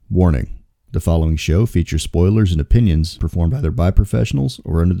Warning. The following show features spoilers and opinions performed either by professionals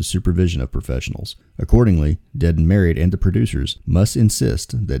or under the supervision of professionals. Accordingly, Dead and Married and the producers must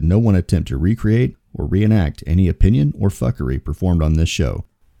insist that no one attempt to recreate or reenact any opinion or fuckery performed on this show.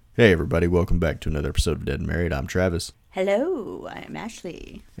 Hey everybody, welcome back to another episode of Dead and Married. I'm Travis. Hello, I'm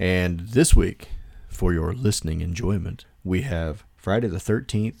Ashley. And this week, for your listening enjoyment, we have Friday the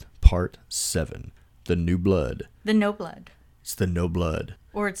 13th, Part 7, The New Blood. The No Blood. It's the No Blood.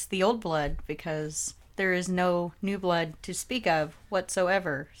 Or it's the Old Blood, because there is no new blood to speak of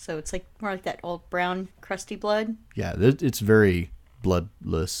whatsoever. So it's like more like that old brown, crusty blood. Yeah, it's very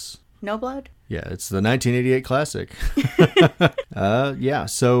bloodless. No blood? Yeah, it's the 1988 classic.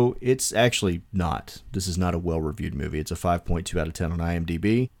 So it's actually not. This is not a well-reviewed movie. It's a 5.2 out of 10 on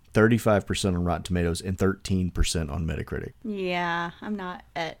IMDb, 35% on Rotten Tomatoes, and 13% on Metacritic. Yeah, I'm not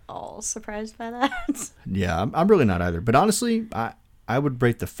at all surprised by that. Yeah, I'm really not either. But honestly, I would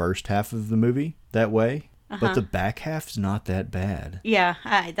rate the first half of the movie that way. But the back half's not that bad. Yeah,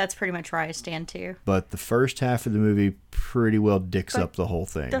 that's pretty much where I stand too. But the first half of the movie pretty well dicks up the whole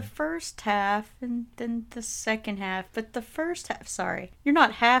thing. The first half and then the second half. But the first half, sorry. You're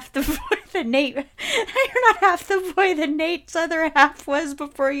not half the boy that Nate... You're not half the boy that Nate's other half was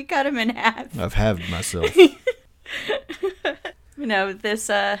before you cut him in half. I've halved myself. You know, this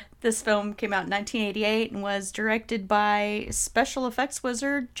film came out in 1988 and was directed by special effects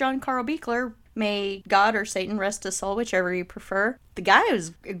wizard John Carl Buechler. May God or Satan rest his soul, whichever you prefer. The guy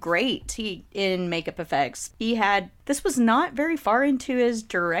was great in makeup effects. This was not very far into his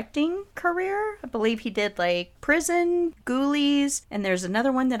directing career. I believe he did like Prison, Ghoulies, and there's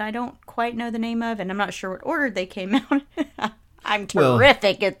another one that I don't quite know the name of, and I'm not sure what order they came out. I'm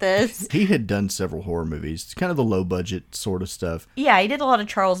terrific at this. He had done several horror movies. It's kind of the low-budget sort of stuff. Yeah, he did a lot of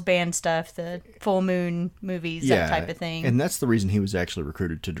Charles Band stuff, the Full Moon movies, that type of thing. And that's the reason he was actually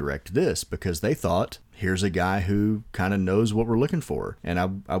recruited to direct this, because they thought, here's a guy who kind of knows what we're looking for. And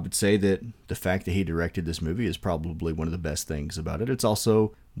I would say that the fact that he directed this movie is probably one of the best things about it. It's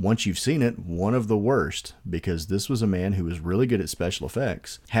also, once you've seen it, one of the worst, because this was a man who was really good at special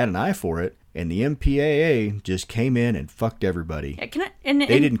effects, had an eye for it, and the MPAA just came in and fucked everybody. Yeah, they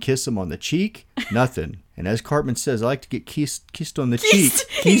didn't kiss him on the cheek, nothing. And as Cartman says, I like to get kissed on the cheek.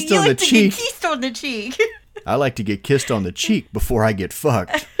 Kissed on the cheek. Kissed on the cheek. I like to get kissed on the cheek before I get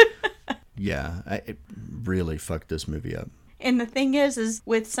fucked. Yeah, it really fucked this movie up. And the thing is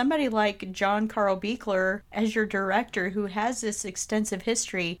with somebody like John Carl Buechler as your director who has this extensive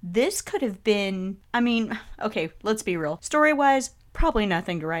history, this could have been, okay, let's be real. Story-wise, probably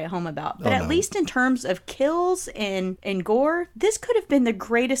nothing to write home about. But at least in terms of kills and gore, this could have been the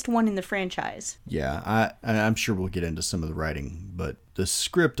greatest one in the franchise. Yeah, I'm sure we'll get into some of the writing, but the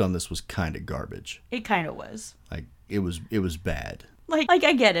script on this was kind of garbage. It kind of was. Like, it was bad. Like,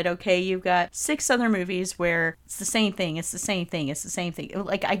 I get it, okay? You've got 6 other movies where it's the same thing, it's the same thing, it's the same thing.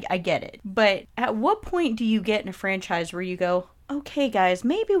 Like, I get it. But at what point do you get in a franchise where you go, okay, guys,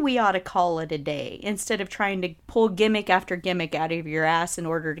 maybe we ought to call it a day instead of trying to pull gimmick after gimmick out of your ass in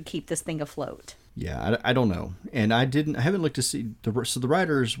order to keep this thing afloat? Yeah, I don't know. And I haven't looked to see, so the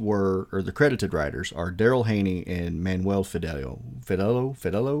writers the credited writers are Daryl Haney and Manuel Fidelo.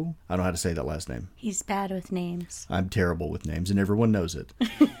 Fidelo? I don't know how to say that last name. He's bad with names. I'm terrible with names and everyone knows it.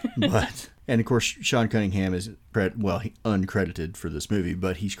 And of course, Sean Cunningham is, uncredited for this movie,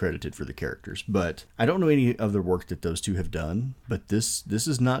 but he's credited for the characters. But I don't know any other work that those two have done, but this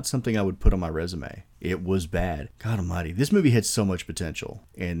is not something I would put on my resume. It was bad. God almighty. This movie had so much potential,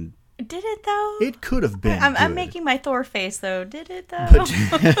 and did it, though? It could have been I'm making my Thor face, though. Did it,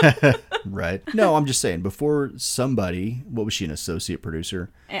 though? Right. No, I'm just saying, before somebody, what was she, an associate producer?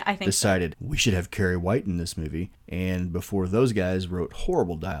 I think decided we should have Carrie White in this movie, and before those guys wrote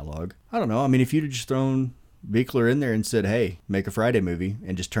horrible dialogue, I don't know, if you'd have just thrown Buechler in there and said, hey, make a Friday movie,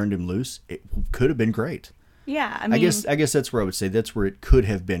 and just turned him loose, it could have been great. Yeah, I guess that's where I would say that's where it could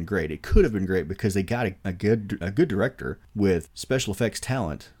have been great. It could have been great because they got a good director with special effects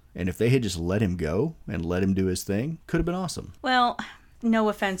talent. And if they had just let him go and let him do his thing, could have been awesome. Well, no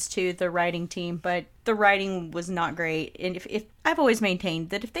offense to the writing team, but the writing was not great. And if I've always maintained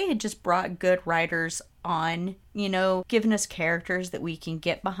that if they had just brought good writers on, given us characters that we can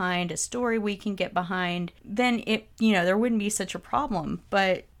get behind, a story we can get behind, then there wouldn't be such a problem.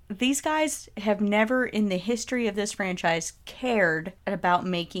 But these guys have never in the history of this franchise cared about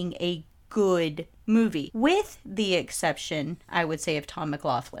making a good movie, with the exception, I would say, of Tom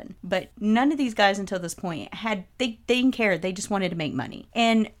McLaughlin. But none of these guys until this point they didn't care. They just wanted to make money.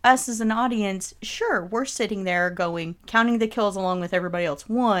 And us as an audience, sure, we're sitting there going, counting the kills along with everybody else.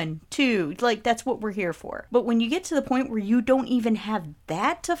 1, 2, like that's what we're here for. But when you get to the point where you don't even have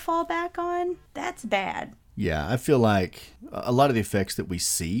that to fall back on, that's bad. Yeah, I feel like a lot of the effects that we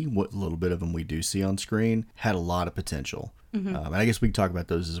see, what little bit of them we do see on screen, had a lot of potential. And I guess we can talk about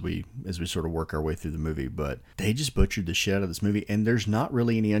those as we sort of work our way through the movie, but they just butchered the shit out of this movie, and there's not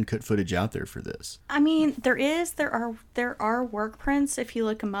really any uncut footage out there for this. I mean, there are work prints if you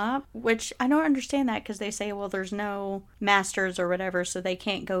look them up, which I don't understand that, because they say, well, there's no masters or whatever, so they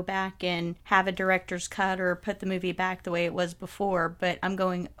can't go back and have a director's cut or put the movie back the way it was before. But I'm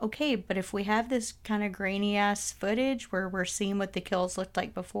going, okay, but if we have this kind of grainy ass footage where we're seeing what the kills looked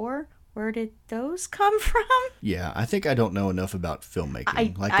like before, where did those come from? Yeah, I think I don't know enough about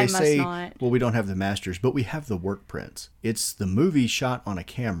filmmaking. I must not. Well, we don't have the masters, but we have the work prints. It's the movie shot on a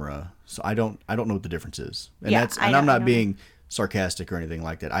camera, so I don't know what the difference is. And Yeah, I'm not being sarcastic or anything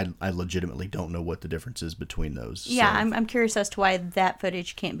like that. I legitimately don't know what the difference is between those. Yeah, so. I'm curious as to why that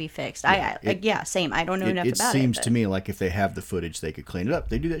footage can't be fixed. Same. I don't know enough about it. It seems to me like if they have the footage, they could clean it up.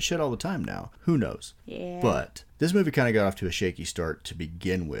 They do that shit all the time now. Who knows? Yeah. But this movie kind of got off to a shaky start to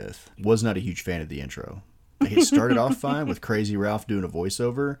begin with. Was not a huge fan of the intro. It started off fine with Crazy Ralph doing a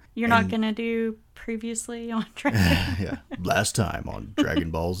voiceover. You're not going to do previously on Dragon Yeah, last time on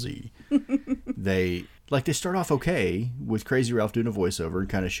Dragon Ball Z. They start off okay with Crazy Ralph doing a voiceover and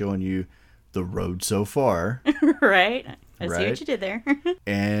kind of showing you the road so far. Right? I see Right. what you did there.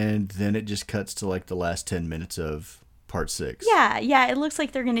 And then it just cuts to the last 10 minutes of part 6. Yeah, it looks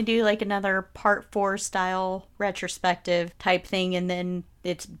like they're going to do another part 4 style retrospective type thing, and then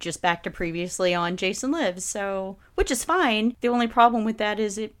it's just back to previously on Jason Lives, so, which is fine. The only problem with that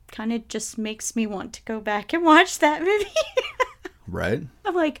is it kind of just makes me want to go back and watch that movie. Right?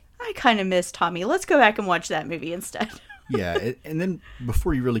 I'm like, I kind of miss Tommy. Let's go back and watch that movie instead. Yeah, and then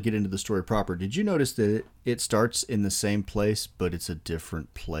before you really get into the story proper, did you notice that it starts in the same place, but it's a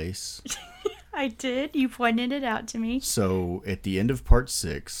different place? I did. You pointed it out to me. So at the end of part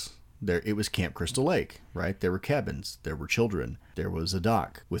 6, it was Camp Crystal Lake, right? There were cabins, there were children, there was a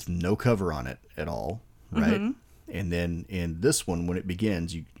dock with no cover on it at all, right? Mm-hmm. And then in this one, when it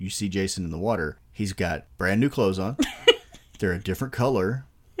begins, you see Jason in the water. He's got brand new clothes on. They're a different color.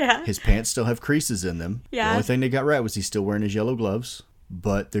 Yeah. His pants still have creases in them. Yeah. The only thing they got right was he's still wearing his yellow gloves.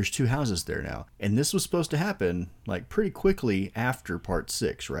 But there's 2 houses there now. And this was supposed to happen pretty quickly after part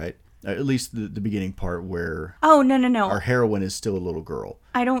 6, right? At least the beginning part where no. our heroine is still a little girl.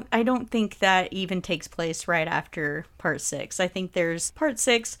 I don't think that even takes place right after part 6. I think there's part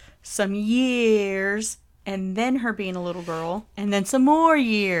 6, some years, and then her being a little girl, and then some more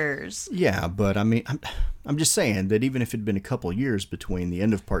years. Yeah, but I mean, I'm just saying that even if it'd been a couple years between the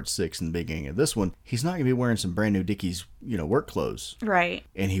end of part 6 and the beginning of this one, he's not gonna be wearing some brand new Dickies, work clothes. Right.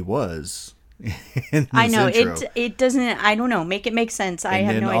 And he was. I know intro. it doesn't. I don't know. Make it make sense. I have no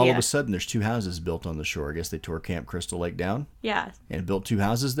idea. And then all of a sudden, there's 2 houses built on the shore. I guess they tore Camp Crystal Lake down. Yeah. And built 2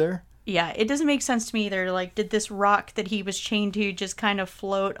 houses there. Yeah, it doesn't make sense to me either. Did this rock that he was chained to just kind of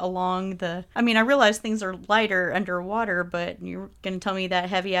float along the... I mean, I realize things are lighter underwater, but you're going to tell me that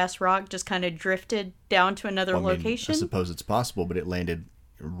heavy-ass rock just kind of drifted down to another location? I suppose it's possible, but it landed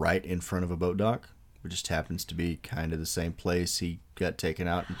right in front of a boat dock. It just happens to be kind of the same place he got taken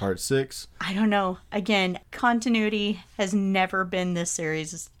out in part 6. I don't know. Again, continuity has never been this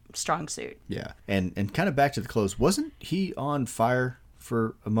series' strong suit. Yeah. And kind of back to the clothes. Wasn't he on fire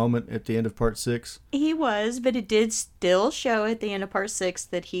for a moment at the end of part 6? He was, but it did still show at the end of part 6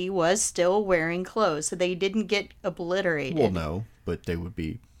 that he was still wearing clothes, so they didn't get obliterated. Well, no, but they would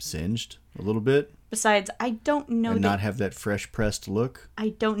be singed a little bit. Besides, I don't know and not have that fresh pressed look. I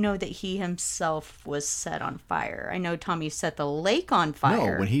don't know that he himself was set on fire. I know Tommy set the lake on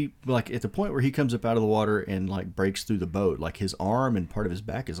fire. No, when he, at the point where he comes up out of the water and, breaks through the boat, his arm and part of his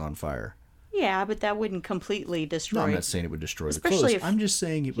back is on fire. Yeah, but that wouldn't completely destroy... No, I'm not saying it would destroy Especially the clothes. if I'm just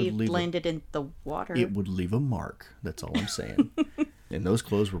saying it would leave... he landed in the water. It would leave a mark. That's all I'm saying. And those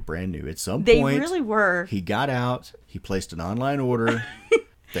clothes were brand new. At some they point... They really were. He got out. He placed an online order.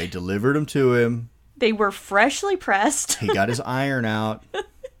 They delivered them to him. They were freshly pressed. He got his iron out,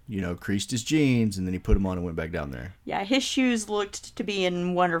 creased his jeans, and then he put them on and went back down there. Yeah, his shoes looked to be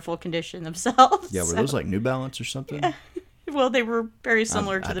in wonderful condition themselves. Yeah, were those New Balance or something? Yeah. Well, they were very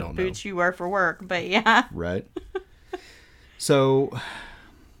similar to the boots you wear for work, but yeah. Right. So,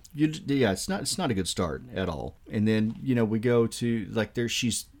 it's not a good start at all. And then, we go to,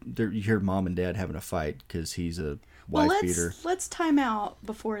 you hear mom and dad having a fight because he's a wife beater. Let's time out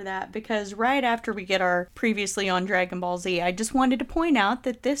before that, because right after we get our previously on Dragon Ball Z, I just wanted to point out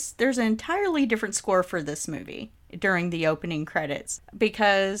that there's an entirely different score for this movie during the opening credits,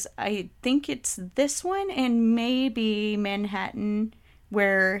 because I think it's this one and maybe Manhattan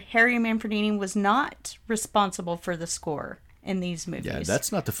where Harry Manfredini was not responsible for the score in these movies. Yeah,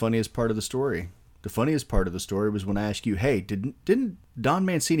 that's not the funniest part of the story. The funniest part of the story was when I asked you, hey, didn't Don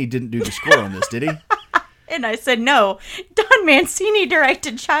Mancini didn't do the score on this, did he? And I said, no, Don Mancini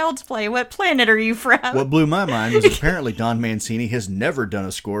directed Child's Play. What planet are you from? What blew my mind was apparently Don Mancini has never done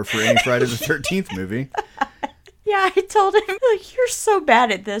a score for any Friday the 13th movie. Yeah, I told him, like, you're so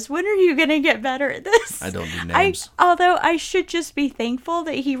bad at this. When are you going to get better at this? I don't do names. Although I should just be thankful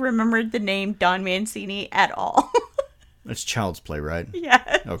that he remembered the name Don Mancini at all. It's Child's Play, right?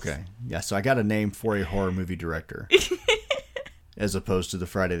 Yes. Okay. Yeah, so I got a name for a horror movie director. As opposed to the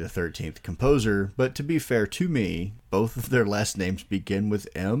Friday the 13th composer. But to be fair to me, both of their last names begin with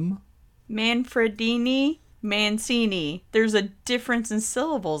M. Manfredini, Mancini. There's a difference in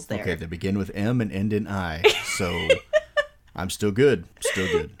syllables there. Okay, they begin with M and end in I. So I'm still good. Still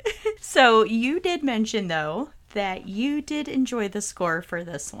good. So you did mention, though, that you did enjoy the score for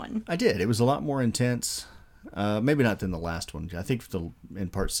this one. I did. It was a lot more intense. Maybe not than the last one. I think in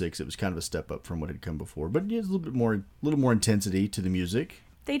part 6 it was kind of a step up from what had come before. But yeah, a little more intensity to the music.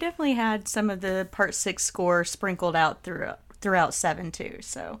 They definitely had some of the part 6 score sprinkled out throughout 7 too.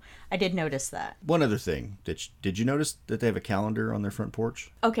 So I did notice that. One other thing, did you notice that they have a calendar on their front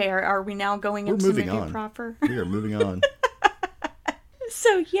porch? Okay, are we now going into the movie proper? We are moving on.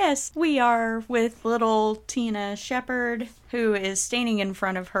 So yes, we are with little Tina Shepard, who is standing in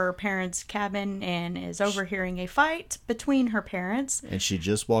front of her parents' cabin and is overhearing a fight between her parents. And she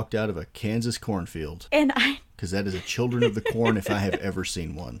just walked out of a Kansas cornfield. And because that is a Children of the Corn if I have ever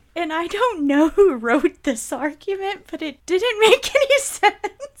seen one. And I don't know who wrote this argument, but it didn't make any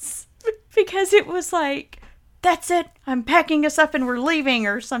sense. Because it was like, that's it, I'm packing us up and we're leaving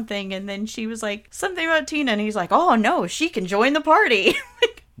or something. And then she was like, something about Tina. And he's like, oh no, she can join the party.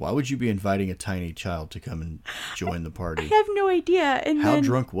 Why would you be inviting a tiny child to come and join the party? I have no idea. And how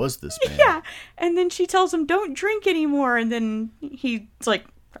drunk was this man? Yeah. And then she tells him, don't drink anymore. And then he's like,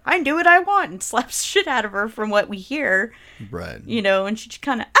 I can do what I want, and slaps shit out of her from what we hear. Right. You know, and she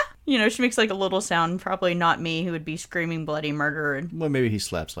kind of, she makes like a little sound. Probably not me, who would be screaming bloody murder. Well, maybe he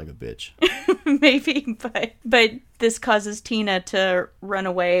slaps like a bitch. Maybe, but this causes Tina to run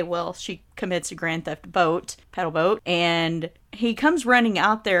away. Well, she commits a grand theft pedal boat, and he comes running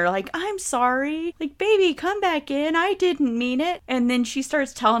out there like, I'm sorry. Like, baby, come back in. I didn't mean it. And then she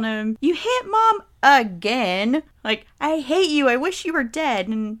starts telling him, you hit mom again. Like, I hate you. I wish you were dead.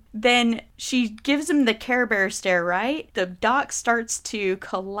 And then she gives him the Care Bear stare, right? The dock starts to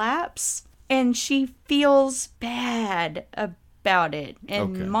collapse, and she feels bad about it.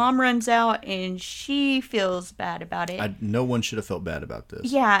 And Mom runs out, and she feels bad about it. No one should have felt bad about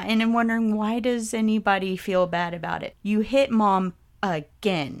this. Yeah, and I'm wondering, why does anybody feel bad about it? You hit Mom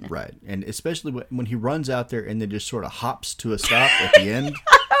again. Right. And especially when he runs out there and then just sort of hops to a stop at the end.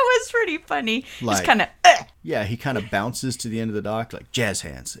 That was pretty funny. Like, just kind of... Yeah, he kind of bounces to the end of the dock like jazz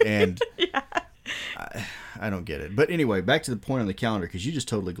hands. And yeah. I don't get it. But anyway, back to the point on the calendar, because you just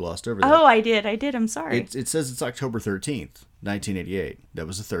totally glossed over that. Oh, I did. I'm sorry. It says it's October 13th, 1988. That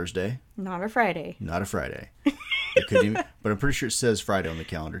was a Thursday. Not a Friday. Not a Friday. It couldn't even, but I'm pretty sure it says Friday on the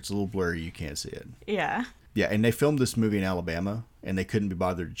calendar. It's a little blurry. You can't see it. Yeah. Yeah, and they filmed this movie in Alabama, and they couldn't be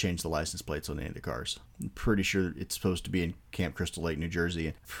bothered to change the license plates on any of the cars. I'm pretty sure it's supposed to be in Camp Crystal Lake, New Jersey,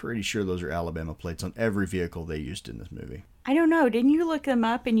 and pretty sure those are Alabama plates on every vehicle they used in this movie. I don't know. Didn't you look them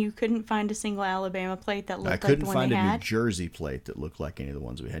up and you couldn't find a single Alabama plate that looked like the one they had? I couldn't find a New Jersey plate that looked like any of the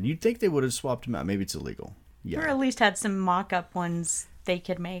ones we had. You'd think they would have swapped them out. Maybe it's illegal. Yeah. Or at least had some mock-up ones they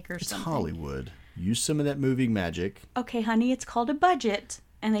could make or something. It's Hollywood. Use some of that movie magic. Okay, honey, it's called a budget.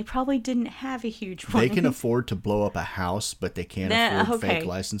 And they probably didn't have a huge one. They can afford to blow up a house, but they can't afford fake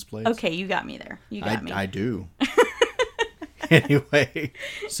license plates. Okay, you got me there. You got me. I do. Anyway,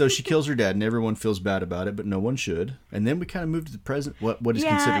 so she kills her dad, and everyone feels bad about it, but no one should. And then we kind of move to the present, what is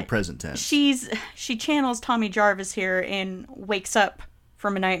considered present tense. She channels Tommy Jarvis here and wakes up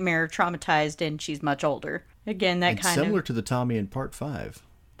from a nightmare, traumatized, and she's much older. Again, similar to the Tommy in Part 5.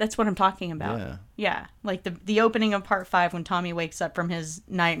 That's what I'm talking about. Yeah. Like the opening of Part 5 when Tommy wakes up from his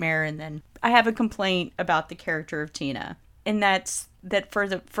nightmare, and then I have a complaint about the character of Tina. And that's that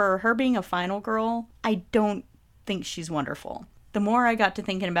for her being a final girl, I don't think she's wonderful. The more I got to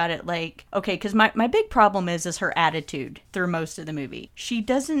thinking about it, like, okay, because my big problem is her attitude through most of the movie. She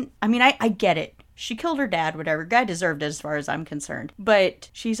doesn't, I get it. She killed her dad, whatever. Guy deserved it as far as I'm concerned. But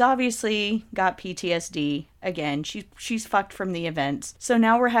she's obviously got PTSD. again, she's fucked from the events. So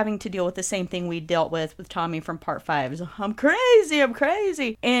now we're having to deal with the same thing we dealt with Tommy from part 5. I'm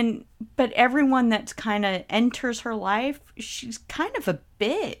crazy. But everyone that's kind of enters her life, she's kind of a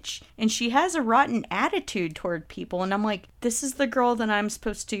bitch. And she has a rotten attitude toward people. And I'm like, this is the girl that I'm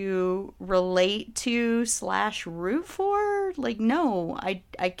supposed to relate to / root for? Like, no,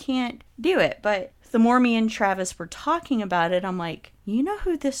 I can't do it. But the more me and Travis were talking about it, I'm like, you know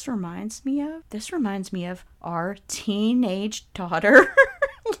who this reminds me of? This reminds me of our teenage daughter,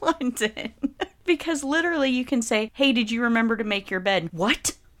 London. Because literally you can say, hey, did you remember to make your bed?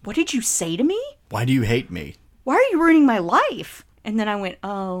 What? What did you say to me? Why do you hate me? Why are you ruining my life? And then I went,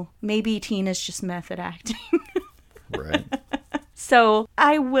 oh, maybe Tina's just method acting. Right. So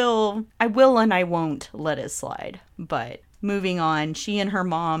I will and I won't let it slide. But moving on, she and her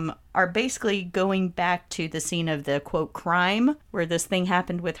mom are basically going back to the scene of the, quote, crime, where this thing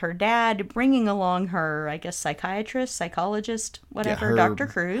happened with her dad, bringing along her, I guess, psychologist, whatever, Dr.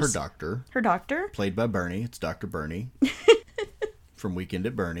 Cruz. Her doctor. Played by Bernie. It's Dr. Bernie. From Weekend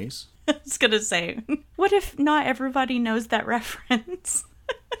at Bernie's. I was going to say, what if not everybody knows that reference?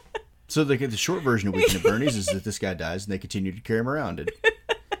 So the short version of Weekend at Bernie's is that this guy dies and they continue to carry him around.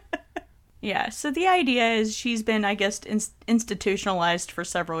 Yeah, so the idea is she's been, I guess, institutionalized for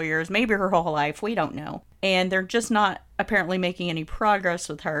several years, maybe her whole life, we don't know. And they're just not apparently making any progress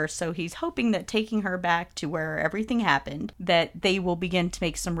with her, so he's hoping that taking her back to where everything happened, that they will begin to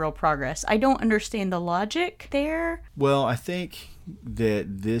make some real progress. I don't understand the logic there. Well, I think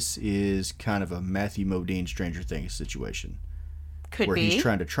that this is kind of a Matthew Modine Stranger Things situation. Could where be. He's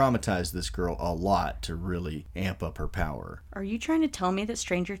trying to traumatize this girl a lot to really amp up her power. Are you trying to tell me that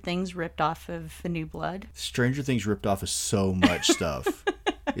Stranger Things ripped off of The New Blood? Stranger Things ripped off of so much stuff.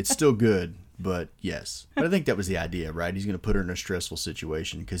 It's still good, but yes. But I think that was the idea, right? He's going to put her in a stressful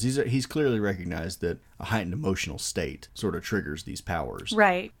situation because he's clearly recognized that a heightened emotional state sort of triggers these powers.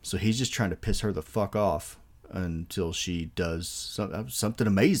 Right. So he's just trying to piss her the fuck off until she does something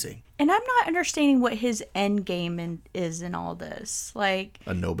amazing. And I'm not understanding what his end game is in all this. Like,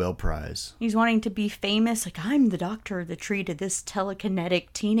 a Nobel Prize. He's wanting to be famous. Like, I'm the doctor that treated this telekinetic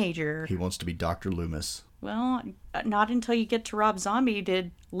teenager. He wants to be Dr. Loomis. Well, not until you get to Rob Zombie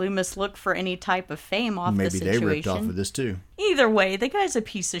did Loomis look for any type of fame off the situation. Maybe they ripped off of this too. Either way, the guy's a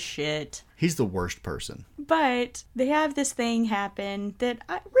piece of shit. He's the worst person. But they have this thing happen that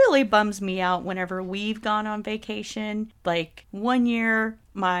really bums me out whenever we've gone on vacation. Like, one year,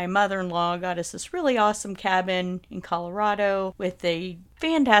 my mother-in-law got us this really awesome cabin in Colorado with a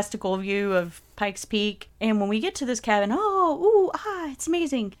fantastical view of Pikes Peak. And when we get to this cabin, it's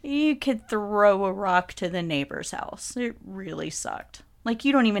amazing. You could throw a rock to the neighbor's house. It really sucked. Like,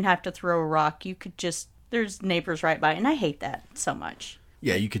 you don't even have to throw a rock. You could just, there's neighbors right by. And I hate that so much.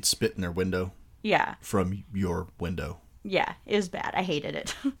 Yeah, you could spit in their window. Yeah. From your window. Yeah, it was bad. I hated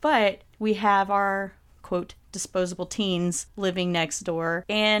it. But we have our, quote, disposable teens living next door.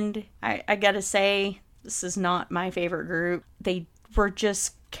 And I gotta say, this is not my favorite group. They were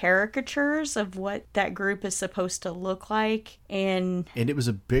just caricatures of what that group is supposed to look like. And it was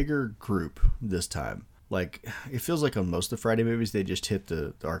a bigger group this time. Like, it feels like on most of the Friday movies, they just hit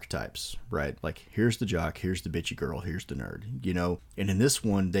the archetypes, right? Like, here's the jock, here's the bitchy girl, here's the nerd, you know? And in this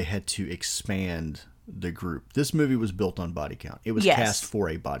one, they had to expand the group. This movie was built on body count. It was cast for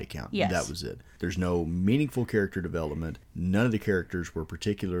a body count. Yes. That was it. There's no meaningful character development. None of the characters were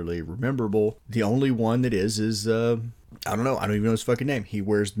particularly memorable. The only one that is I don't know. I don't even know his fucking name. He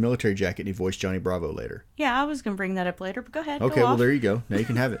wears the military jacket and he voiced Johnny Bravo later. Yeah, I was going to bring that up later, but go ahead. Okay, well, there you go. Now you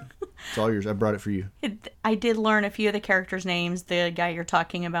can have it. It's all yours. I brought it for you. I did learn a few of the characters' names. The guy you're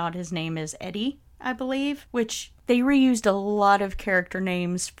talking about, his name is Eddie, I believe, which they reused a lot of character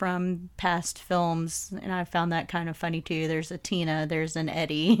names from past films, and I found that kind of funny too. There's a Tina, there's an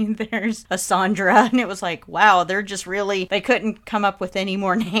Eddie, there's a Sandra, and it was like, wow, they're just really, they couldn't come up with any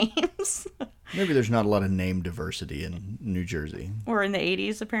more names. Maybe there's not a lot of name diversity in New Jersey. Or in the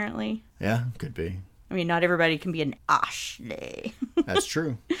 80s, apparently. Yeah, could be. I mean, not everybody can be an Ashley. That's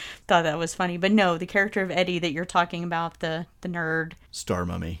true. Thought that was funny. But no, the character of Eddie that you're talking about, the nerd. Star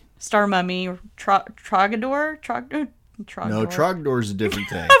Mummy. Trogador? No, Trogdor is a different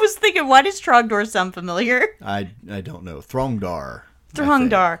thing. I was thinking, why does Trogdor sound familiar? I don't know. Throngdar.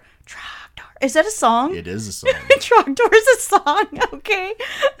 Trogdor. Is that a song? It is a song. Trogdor is a song. Okay.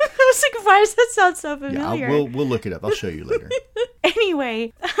 I was like, why does that sound so familiar? Yeah, we'll look it up. I'll show you later.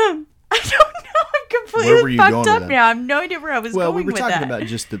 Anyway, I don't know. I'm completely fucked up now. I have no idea where I was going with that. Well, we were talking about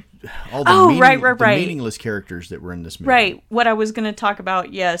just all the meaningless characters that were in this movie. Right. What I was going to talk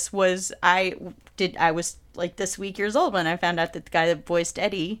about, yes, was I was like this week years old when I found out that the guy that voiced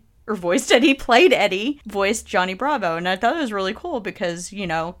Eddie He played Eddie, voiced Johnny Bravo. And I thought it was really cool because, you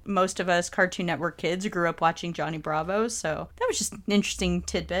know, most of us Cartoon Network kids grew up watching Johnny Bravo. So that was just an interesting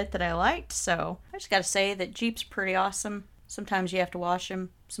tidbit that I liked. So I just got to say that Jeep's pretty awesome. Sometimes you have to wash him.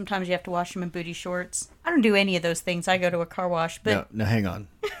 Sometimes you have to wash him in booty shorts. I don't do any of those things. I go to a car wash. But no, hang on.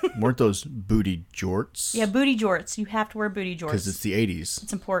 Weren't those booty jorts? Yeah, booty jorts. You have to wear booty jorts. Because it's the 80s.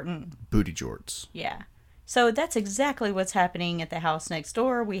 It's important. Booty jorts. Yeah. So that's exactly what's happening at the house next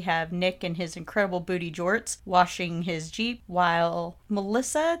door. We have Nick and his incredible booty jorts washing his Jeep while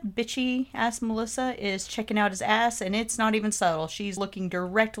Melissa, bitchy ass Melissa, is checking out his ass, and it's not even subtle. She's looking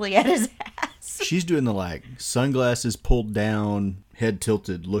directly at his ass. She's doing the like sunglasses pulled down, head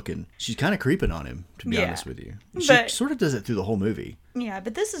tilted looking. She's kind of creeping on him, to be honest with you. She sort of does it through the whole movie. Yeah,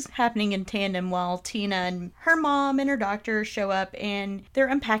 but this is happening in tandem while Tina and her mom and her doctor show up and they're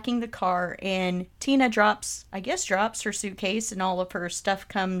unpacking the car, and Tina drops her suitcase and all of her stuff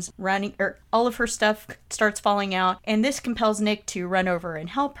starts falling out, and this compels Nick to run over and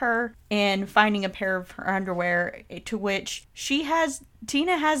help her, and finding a pair of her underwear, to which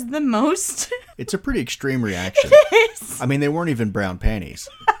Tina has the most. It's a pretty extreme reaction. It is. I mean, they weren't even brown panties.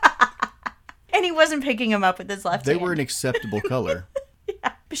 And he wasn't picking them up with his left hand. They were an acceptable color.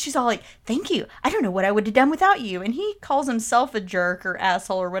 Yeah. But she's all like, thank you. I don't know what I would have done without you. And he calls himself a jerk or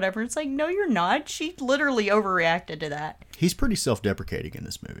asshole or whatever. It's like, no, you're not. She literally overreacted to that. He's pretty self-deprecating in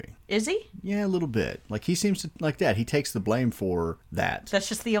this movie. Is he? Yeah, a little bit. Like, he seems to like that. He takes the blame for that. That's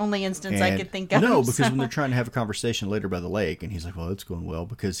just the only instance I could think of. No, because when they're trying to have a conversation later by the lake, and he's like, well, it's going well,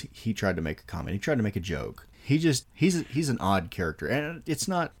 because he tried to make a comment. He tried to make a joke. He's an odd character, and it's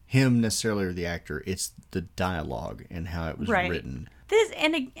not him necessarily or the actor. It's the dialogue and how it was written.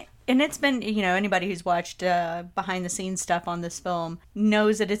 And it's been, you know, anybody who's watched behind the scenes stuff on this film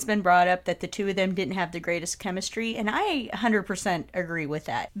knows that it's been brought up that the two of them didn't have the greatest chemistry, and I 100% agree with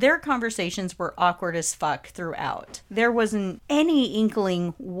that. Their conversations were awkward as fuck throughout. There wasn't any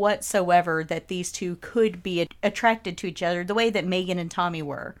inkling whatsoever that these two could be attracted to each other the way that Megan and Tommy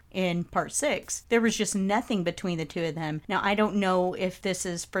were in part 6. There was just nothing between the two of them. Now, I don't know if this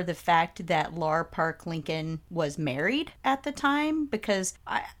is for the fact that Lar Park Lincoln was married at the time, because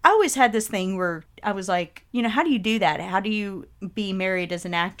I always had this thing where I was like, you know, how do you do that? How do you be married as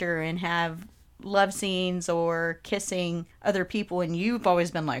an actor and have love scenes or kissing other people? And you've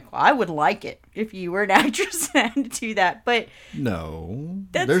always been like, well, I would like it if you were an actress and had to do that. But no,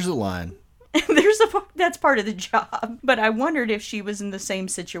 there's a line. That's part of the job. But I wondered if she was in the same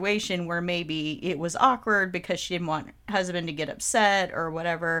situation where maybe it was awkward because she didn't want her husband to get upset or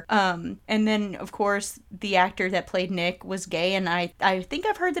whatever. And then, of course, the actor that played Nick was gay, and I think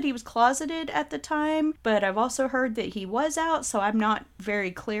I've heard that he was closeted at the time, but I've also heard that he was out, so I'm not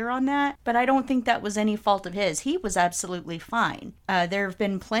very clear on that. But I don't think that was any fault of his. He was absolutely fine. There have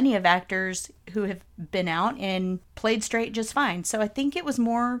been plenty of actors who have been out and played straight just fine. So I think it was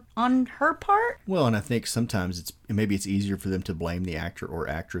more on her part. Well, and I think sometimes maybe it's easier for them to blame the actor or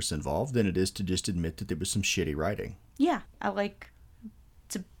actress involved than it is to just admit that there was some shitty writing. Yeah,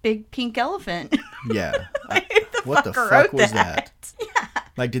 it's a big pink elephant. Yeah. What the fuck was that? Yeah.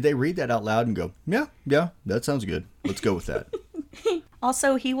 Like, did they read that out loud and go, yeah, that sounds good. Let's go with that.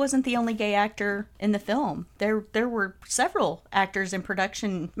 Also, he wasn't the only gay actor in the film. There were several actors in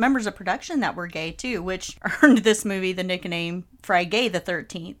production, members of production that were gay too, which earned this movie the nickname Friday the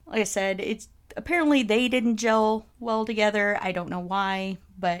 13th. Like I said, apparently they didn't gel well together. I don't know why,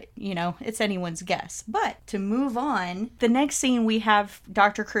 but, you know, it's anyone's guess. But to move on, the next scene we have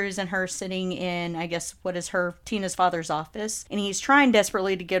Dr. Cruz and her sitting in, I guess, what is Tina's father's office, and he's trying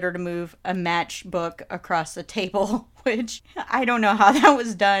desperately to get her to move a matchbook across the table, which I don't know how that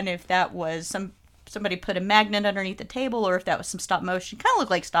was done, if that was somebody put a magnet underneath the table or if that was some stop motion. Kind of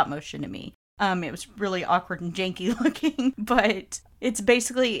looked like stop motion to me. It was really awkward and janky looking, but it's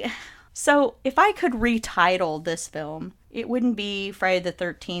basically... So, if I could retitle this film, it wouldn't be Friday the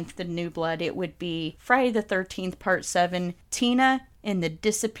 13th, The New Blood. It would be Friday the 13th, Part 7, Tina and the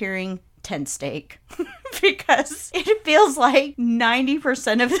Disappearing Tent Stake. Because it feels like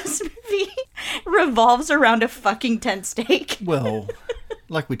 90% of this movie revolves around a fucking tent stake. Well,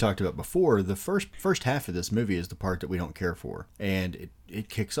 like we talked about before, the first half of this movie is the part that we don't care for. And it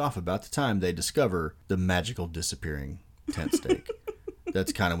kicks off about the time they discover the magical disappearing tent stake.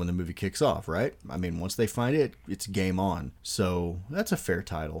 That's kind of when the movie kicks off, right? I mean, once they find it, it's game on. So that's a fair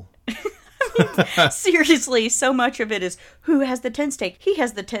title. Seriously, so much of it is, who has the tent stake? He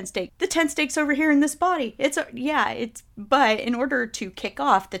has the tent stake. The tent stake's over here in this body. But in order to kick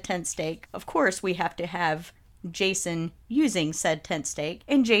off the tent stake, of course, we have to have Jason using said tent stake,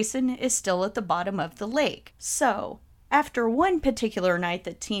 and Jason is still at the bottom of the lake. So after one particular night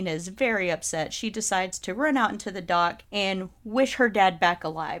that Tina is very upset, she decides to run out into the dock and wish her dad back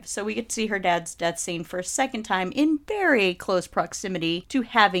alive. So we get to see her dad's death scene for a second time in very close proximity to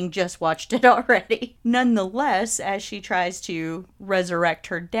having just watched it already. Nonetheless, as she tries to resurrect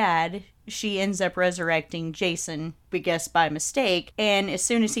her dad, she ends up resurrecting Jason, we guess by mistake, and as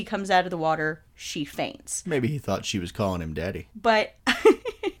soon as he comes out of the water, she faints. Maybe he thought she was calling him daddy. But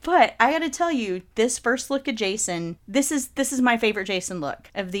but I gotta tell you, this first look at Jason, this is my favorite Jason look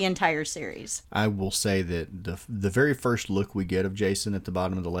of the entire series. I will say that the very first look we get of Jason at the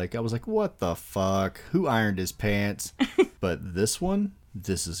bottom of the lake, I was like, what the fuck? Who ironed his pants? But this one,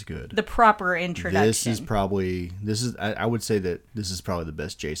 this is good. The proper introduction. I would say that this is probably the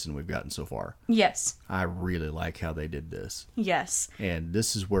best Jason we've gotten so far. Yes. I really like how they did this. Yes. And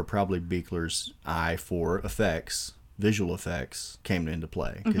this is where probably Buechler's eye for effects, visual effects, came into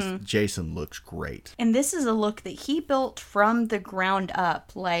play. Because Jason looks great. And this is a look that he built from the ground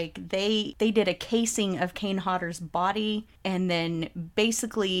up. Like, they did a casing of Kane Hodder's body and then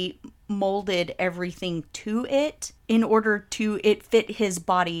basically molded everything to it in order to it fit his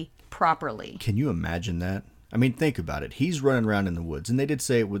body properly. Can you imagine that? I mean, think about it. He's running around in the woods, and they did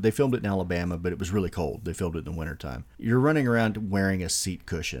say they filmed it in Alabama, but it was really cold. They filmed it in the wintertime. You're running around wearing a seat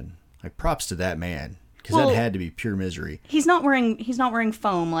cushion. Like, props to that man, because that had to be pure misery. He's not wearing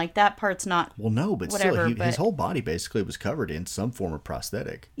foam. Like, that part's not. Well, no, but whatever, still, his whole body basically was covered in some form of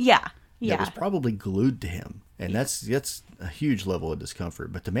prosthetic. Yeah. That was probably glued to him. And that's a huge level of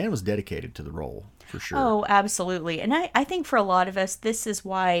discomfort. But the man was dedicated to the role, for sure. Oh, absolutely. And I think for a lot of us, this is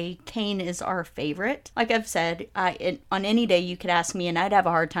why Kane is our favorite. Like I've said, on any day you could ask me, and I'd have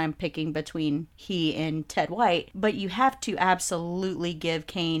a hard time picking between he and Ted White. But you have to absolutely give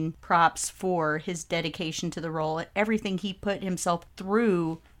Kane props for his dedication to the role and everything he put himself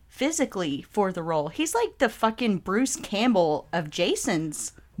through physically for the role. He's like the fucking Bruce Campbell of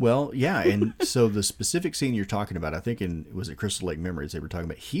Jason's. Well, yeah, and so the specific scene you're talking about, I think was it Crystal Lake Memories they were talking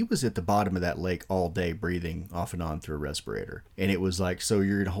about, he was at the bottom of that lake all day breathing off and on through a respirator. And it was like, so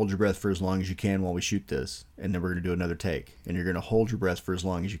you're going to hold your breath for as long as you can while we shoot this, and then we're going to do another take. And you're going to hold your breath for as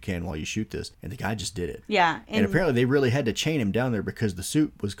long as you can while you shoot this. And the guy just did it. Yeah. And apparently they really had to chain him down there because the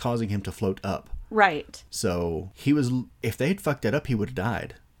suit was causing him to float up. Right. So if they had fucked that up, he would have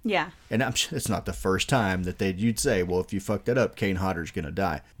died. Yeah. And I'm sure it's not the first time that you'd say, well, if you fuck that up, Kane Hodder's going to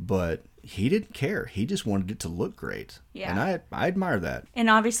die. But he didn't care. He just wanted it to look great. Yeah. And I admire that. And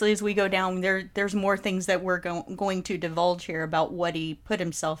obviously, as we go down, there's more things that we're going to divulge here about what he put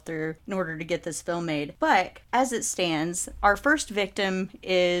himself through in order to get this film made. But as it stands, our first victim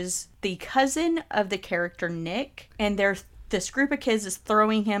is the cousin of the character Nick, and this group of kids is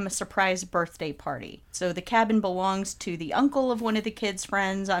throwing him a surprise birthday party. So the cabin belongs to the uncle of one of the kids'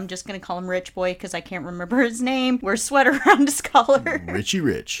 friends. I'm just going to call him Rich Boy because I can't remember his name. Wears a sweater around his collar. Richie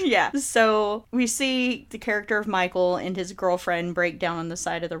Rich. Yeah. So we see the character of Michael and his girlfriend break down on the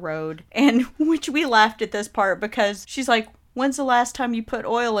side of the road. And which we laughed at this part because she's like, when's the last time you put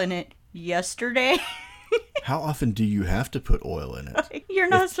oil in it? Yesterday. How often do you have to put oil in it? You're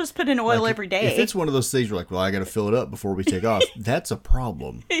not supposed to put in oil every day. If it's one of those things you're like, well, I got to fill it up before we take off, that's a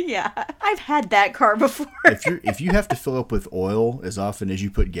problem. Yeah. I've had that car before. If you have to fill up with oil as often as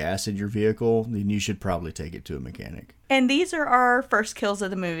you put gas in your vehicle, then you should probably take it to a mechanic. And these are our first kills of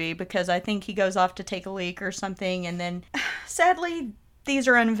the movie because I think he goes off to take a leak or something. And then, sadly, these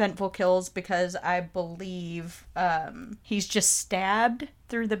are uneventful kills because I believe he's just stabbed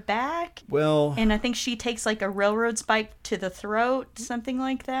through the back. Well, and I think she takes like a railroad spike to the throat, something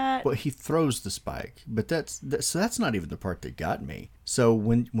like that. Well, he throws the spike, but that's not even the part that got me. So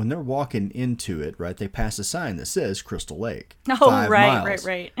when they're walking into it, right, they pass a sign that says Crystal Lake. Oh, 5 miles.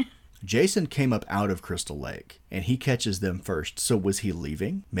 right. Jason came up out of Crystal Lake, and he catches them first. So was he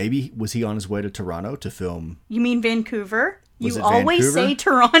leaving? Maybe was he on his way to Toronto to film? You mean Vancouver? Was you always Vancouver? Say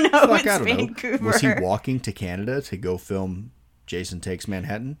Toronto. Fuck, it's Vancouver. Was he walking to Canada to go film Jason Takes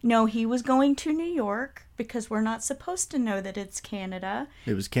Manhattan? No, he was going to New York because we're not supposed to know that it's Canada.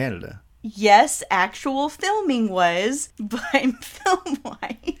 It was Canada. Yes, actual filming was, but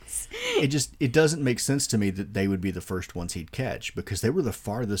film-wise... It doesn't make sense to me that they would be the first ones he'd catch because they were the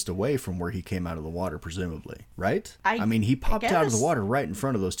farthest away from where he came out of the water, presumably, right? I mean, he popped out of the water right in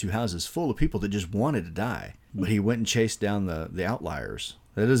front of those two houses full of people that just wanted to die. But he went and chased down the outliers.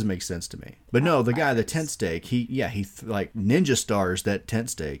 That doesn't make sense to me. But no, the guy, the tent stake, he like ninja stars that tent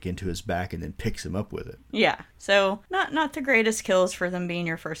stake into his back and then picks him up with it. Yeah. So not the greatest kills for them being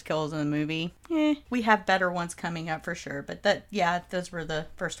your first kills in the movie. We have better ones coming up for sure. But those were the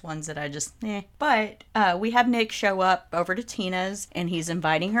first ones that I just But we have Nick show up over to Tina's and he's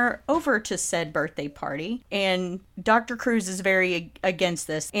inviting her over to said birthday party. And Dr. Cruz is very against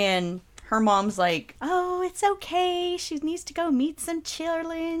this. And her mom's like, oh, it's okay. She needs to go meet some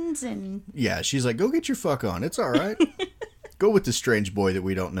chillins. And yeah, she's like, go get your fuck on. It's all right. Go with the strange boy that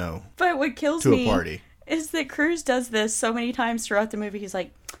we don't know. But what kills me to a party is that Cruz does this so many times throughout the movie. He's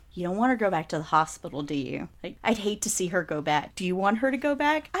like, you don't want her to go back to the hospital, do you? Like, I'd hate to see her go back. Do you want her to go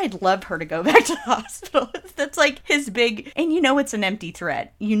back? I'd love her to go back to the hospital. That's like his big, and it's an empty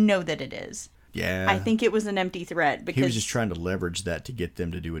threat. You know that it is. Yeah. I think it was an empty threat because he was just trying to leverage that to get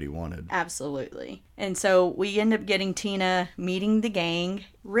them to do what he wanted. Absolutely. And so we end up getting Tina meeting the gang,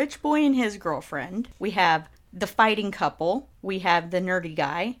 Rich Boy and his girlfriend. We have the fighting couple. We have the nerdy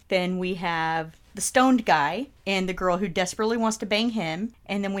guy. Then we have the stoned guy and the girl who desperately wants to bang him.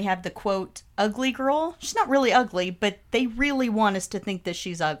 And then we have the, quote, ugly girl. She's not really ugly, but they really want us to think that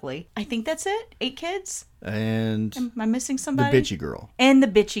she's ugly. I think that's it. 8 kids? And am I missing somebody? The bitchy girl. And the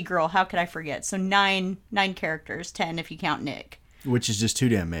bitchy girl. How could I forget? So 9 characters, 10 if you count Nick. Which is just too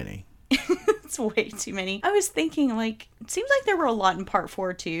damn many. It's way too many. I was thinking, like, it seems like there were a lot in part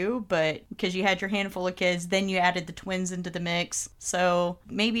 4 too, but because you had your handful of kids, then you added the twins into the mix. So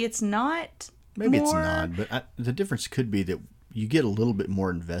maybe it's not. Maybe it's not, but the difference could be that you get a little bit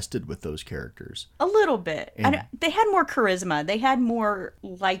more invested with those characters. A little bit. They had more charisma. They had more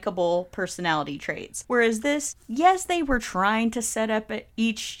likable personality traits. Whereas this, yes, they were trying to set up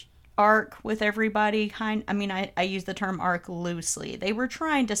each arc with everybody. I use the term arc loosely. They were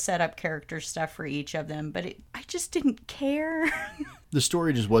trying to set up character stuff for each of them, but I just didn't care. The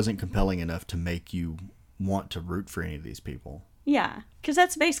story just wasn't compelling enough to make you want to root for any of these people. Yeah, because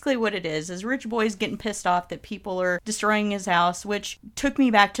that's basically what it is Rich Boy's getting pissed off that people are destroying his house, which took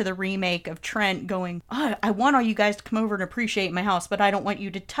me back to the remake of Trent going, oh, I want all you guys to come over and appreciate my house, but I don't want you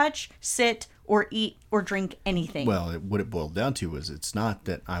to touch, sit, or eat, or drink anything. Well, what it boiled down to was it's not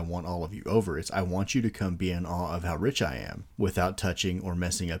that I want all of you over, it's I want you to come be in awe of how rich I am without touching or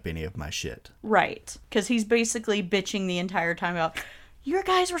messing up any of my shit. Right, because he's basically bitching the entire time about, your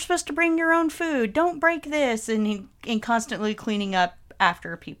guys were supposed to bring your own food. Don't break this. And constantly cleaning up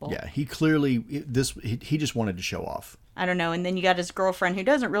after people. Yeah, he clearly, he just wanted to show off. I don't know. And then you got his girlfriend who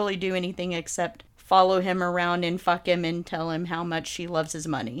doesn't really do anything except follow him around and fuck him and tell him how much she loves his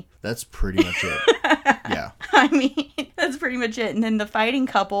money. That's pretty much it. Yeah. I mean, that's pretty much it. And then the fighting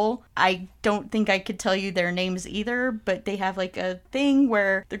couple, I don't think I could tell you their names either, but they have like a thing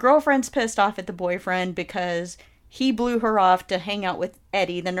where the girlfriend's pissed off at the boyfriend because he blew her off to hang out with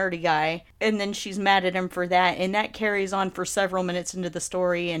Eddie, the nerdy guy, and then she's mad at him for that, and that carries on for several minutes into the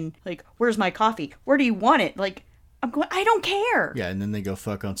story, and, like, where's my coffee? Where do you want it? Like, I don't care. Yeah, and then they go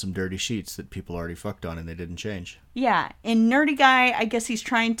fuck on some dirty sheets that people already fucked on and they didn't change. Yeah, and nerdy guy, I guess he's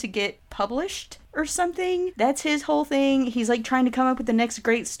trying to get published or something. That's his whole thing. He's like trying to come up with the next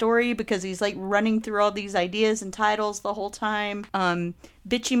great story because he's like running through all these ideas and titles the whole time.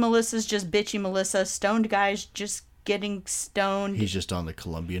 Bitchy Melissa's just bitchy Melissa. Stoned guy's just getting stoned. He's just on the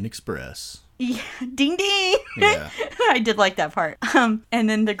Columbian Express. Yeah, ding ding. Yeah. I did like that part. And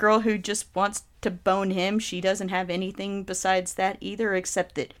then the girl who just wants to bone him, she doesn't have anything besides that either,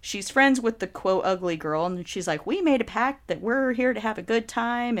 except that she's friends with the quote ugly girl, and she's like, we made a pact that we're here to have a good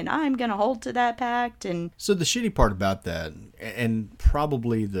time, and I'm gonna hold to that pact. And so the shitty part about that, and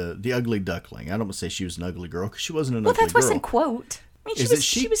probably the ugly duckling, I don't want to say she was an ugly girl because she wasn't an ugly girl. Well, that's what's in quote. I mean,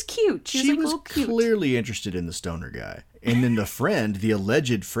 she was cute. She was like, cute. Clearly interested in the stoner guy. And then the friend, the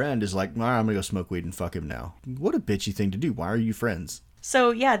alleged friend, is like, all right, I'm going to go smoke weed and fuck him now. What a bitchy thing to do. Why are you friends? So,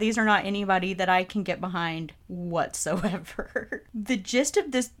 yeah, these are not anybody that I can get behind whatsoever. The gist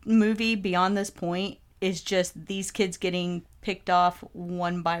of this movie beyond this point is just these kids getting picked off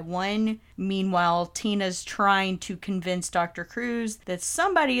one by one. Meanwhile, Tina's trying to convince Dr. Cruz that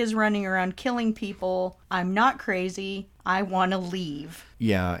somebody is running around killing people. I'm not crazy. I want to leave.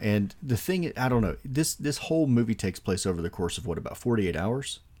 Yeah, and the thing, I don't know, this whole movie takes place over the course of, about 48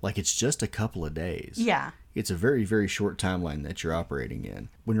 hours? Like, it's just a couple of days. Yeah. It's a very, very short timeline that you're operating in.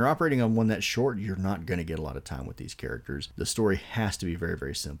 When you're operating on one that short, you're not going to get a lot of time with these characters. The story has to be very,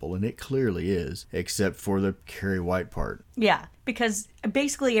 very simple, and it clearly is, except for the Carrie White part. Yeah, because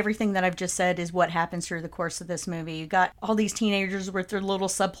basically everything that I've just said is what happens through the course of this movie. You got all these teenagers with their little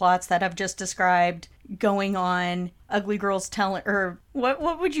subplots that I've just described going on. Ugly girls telling, or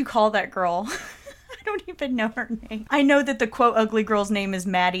what would you call that girl? I don't even know her name. I know that the quote ugly girl's name is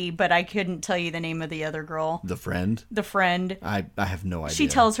Maddie, but I couldn't tell you the name of the other girl. The friend? The friend. I have no idea. She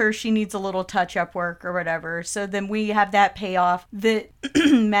tells her she needs a little touch-up work or whatever. So then we have that payoff that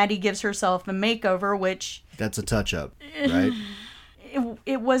Maddie gives herself a makeover, which... That's a touch-up, right?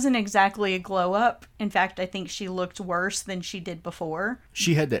 It wasn't exactly a glow-up. In fact, I think she looked worse than she did before.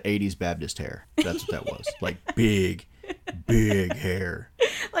 She had that 80s Baptist hair. That's what that was. Like, big hair.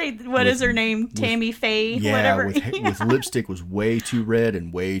 Like, what is her name? Tammy Faye? Yeah, whatever. with lipstick was way too red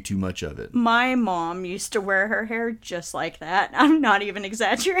and way too much of it. My mom used to wear her hair just like that. I'm not even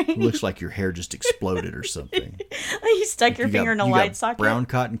exaggerating. Looks like your hair just exploded or something. You stuck your finger in a light socket. Brown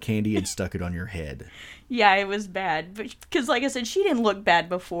cotton candy and stuck it on your head. Yeah, it was bad. Because, like I said, she didn't look bad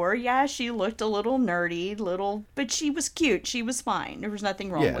before. Yeah, she looked a little nerdy, but she was cute. She was fine. There was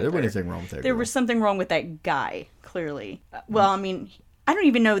nothing wrong with her. Yeah, there wasn't anything wrong with that There girl. was something wrong with that guy, clearly. Well, I mean, I don't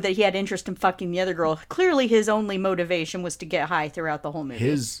even know that he had interest in fucking the other girl. Clearly, his only motivation was to get high throughout the whole movie.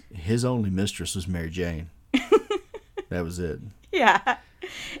 His only mistress was Mary Jane. That was it. Yeah.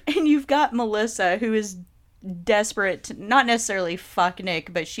 And you've got Melissa, who is desperate to not necessarily fuck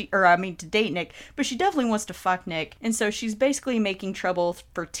Nick, to date Nick, but she definitely wants to fuck Nick. And so she's basically making trouble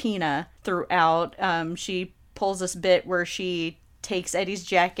for Tina throughout. She pulls this bit where she takes Eddie's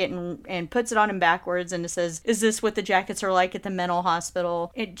jacket and puts it on him backwards and it says, "Is this what the jackets are like at the mental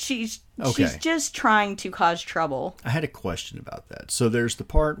hospital?" And she's just trying to cause trouble. I had a question about that. So there's the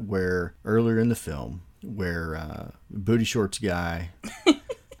part where earlier in the film where Booty Shorts guy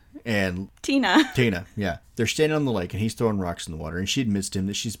and Tina, yeah, they're standing on the lake and he's throwing rocks in the water and she admits to him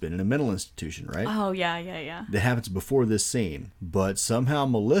that she's been in a mental institution, right? Oh, yeah. That happens before this scene. But somehow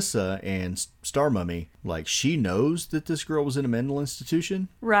Melissa and Star Mummy, like, she knows that this girl was in a mental institution?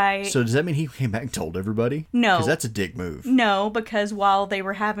 Right. So does that mean he came back and told everybody? No. Because that's a dick move. No, because while they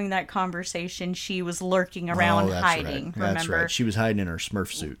were having that conversation, she was lurking around hiding, right. remember? That's right. She was hiding in her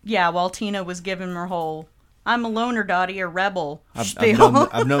Smurf suit. Yeah, while Tina was giving her whole, "I'm a loner, Dottie, a rebel" spiel.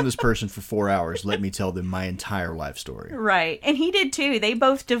 I've known this person for 4 hours. Let me tell them my entire life story. Right. And he did too. They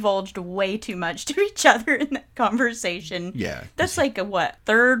both divulged way too much to each other in that conversation. Yeah. That's like a what?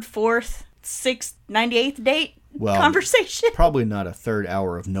 Third, fourth, sixth, 98th date conversation? Probably not a third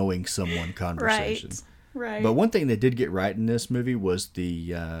hour of knowing someone conversation. Right. But one thing they did get right in this movie was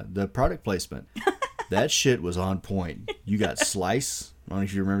the product placement. That shit was on point. You got Slice. I don't know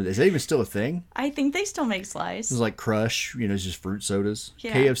if you remember. Is that even still a thing? I think they still make Slice. It was like Crush, it's just fruit sodas.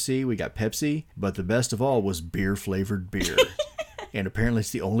 Yeah. KFC, we got Pepsi. But the best of all was beer-flavored beer. And apparently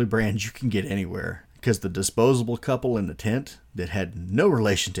it's the only brand you can get anywhere. Because the disposable couple in the tent that had no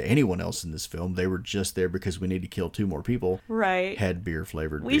relation to anyone else in this film, they were just there because we need to kill 2 more people. Right. Had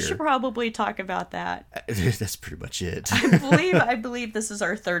beer-flavored beer. We should probably talk about that. That's pretty much it. I believe this is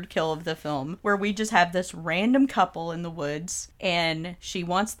our third kill of the film, where we just have this random couple in the woods, and she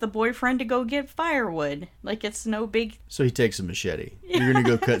wants the boyfriend to go get firewood. Like, it's no big... So he takes a machete. You're going to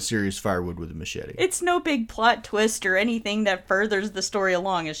go cut serious firewood with a machete. It's no big plot twist or anything that furthers the story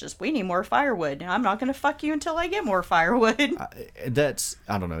along. It's just, we need more firewood. I'm not going to fuck you until I get more firewood.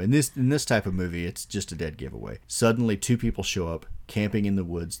 I don't know. In this type of movie, it's just a dead giveaway. Suddenly, 2 people show up camping in the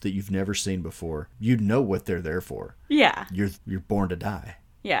woods that you've never seen before. You know what they're there for. Yeah. You're born to die.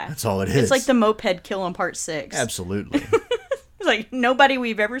 Yeah. That's all it is. It's like the moped kill in part 6. Absolutely. It's like nobody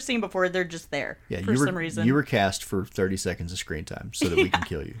we've ever seen before. They're just there for some reason. You were cast for 30 seconds of screen time so that we can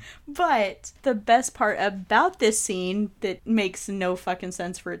kill you. But the best part about this scene that makes no fucking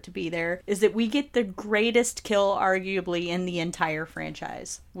sense for it to be there is that we get the greatest kill arguably in the entire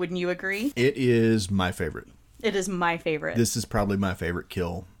franchise. Wouldn't you agree? It is my favorite. It is my favorite. This is probably my favorite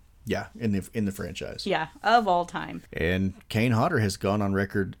kill. Yeah, in the franchise. Yeah, of all time. And Kane Hodder has gone on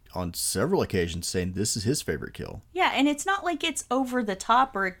record on several occasions saying this is his favorite kill. Yeah, and it's not like it's over the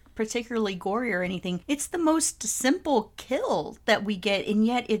top or particularly gory or anything. It's the most simple kill that we get, and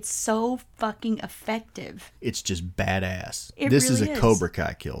yet it's so fucking effective. It's just badass. This is a Cobra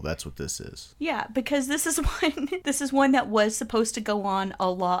Kai kill. That's what this is. Yeah, because this is one that was supposed to go on a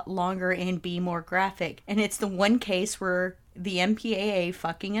lot longer and be more graphic. And it's the one case where the MPAA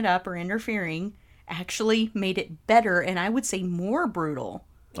fucking it up or interfering actually made it better, and I would say more brutal.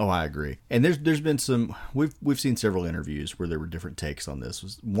 Oh, I agree. And there's been some, we've seen several interviews where there were different takes on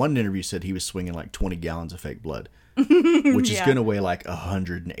this. One interview said he was swinging like 20 gallons of fake blood, which is going to weigh like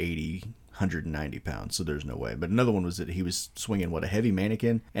 180, 190 pounds. So there's no way. But another one was that he was swinging, a heavy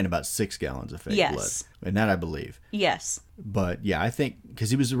mannequin and about 6 gallons of fake blood. And that I believe. Yes. But yeah, I think,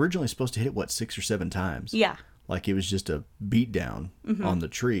 because he was originally supposed to hit it, 6 or 7 times? Yeah. like it was just a beat down on the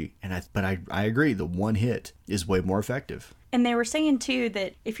tree. But I agree, the one hit is way more effective. And they were saying, too,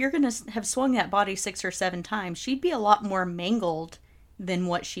 that if you're going to have swung that body 6 or 7 times, she'd be a lot more mangled than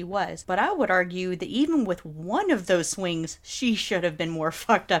what she was. But I would argue that even with one of those swings, she should have been more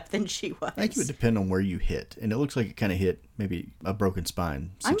fucked up than she was. I think it would depend on where you hit. And it looks like it kind of hit maybe a broken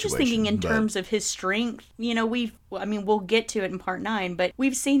spine situation. I'm just thinking in terms of his strength. You know, we'll get to it in part 9, but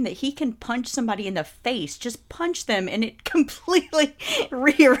we've seen that he can punch somebody in the face, just punch them, and it completely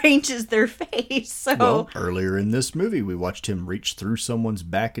rearranges their face. So, well, earlier in this movie, we watched him reach through someone's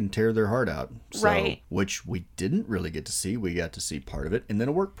back and tear their heart out. So, right. Which we didn't really get to see. We got to see part of it, and then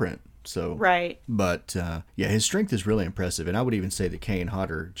a work print. So, right. But, yeah, his strength is really impressive. And I would even say that Kane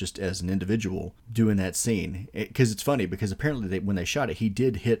Hodder, just as an individual, doing that scene, because it's funny, because apparently when they shot it, he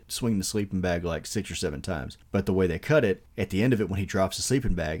did swing the sleeping bag like 6 or 7 times. But the way they cut it, at the end of it, when he drops the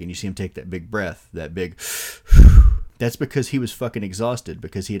sleeping bag and you see him take that big breath, that big... That's because he was fucking exhausted,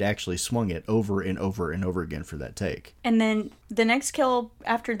 because he had actually swung it over and over and over again for that take. And then the next kill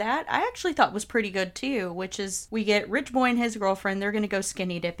after that, I actually thought was pretty good too, which is we get Rich Boy and his girlfriend. They're going to go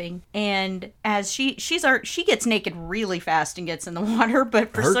skinny dipping. And as she gets naked really fast and gets in the water,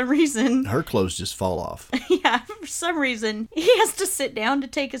 but for some reason... Her clothes just fall off. Yeah, for some reason, he has to sit down to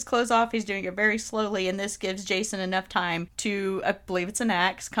take his clothes off. He's doing it very slowly, and this gives Jason enough time to, I believe it's an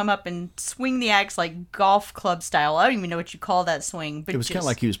axe, come up and swing the axe like golf club style. I don't even know what you call that swing. But it was kind of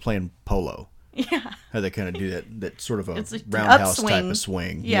like he was playing polo. Yeah. How they kind of do that sort of a it's like roundhouse type of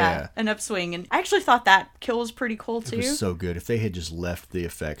swing. Yeah, an upswing. And I actually thought that kill was pretty cool, too. It was so good. If they had just left the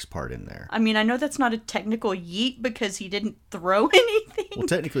effects part in there. I mean, I know that's not a technical yeet because he didn't throw anything. Well,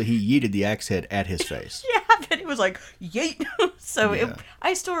 technically, he yeeted the axe head at his face. Yeah, but it was like, yeet. So yeah.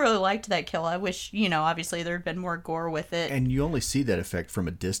 I still really liked that kill. I wish, obviously there had been more gore with it. And you only see that effect from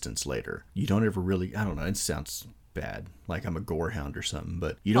a distance later. You don't ever really, I don't know, it sounds bad, like I'm a gore hound or something,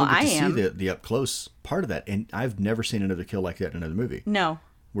 but you don't get to see the up close part of that. And I've never seen another kill like that in another movie. No.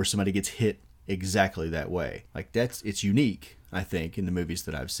 Where somebody gets hit exactly that way. Like it's unique, I think, in the movies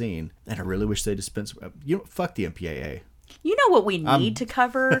that I've seen. And I really wish they dispensed. Fuck the MPAA. You know what we need to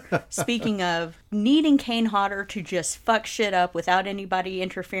cover? Speaking of needing Kane Hodder to just fuck shit up without anybody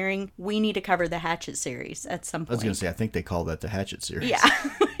interfering, we need to cover the Hatchet series at some point. I was going to say, I think they call that the Hatchet series. Yeah.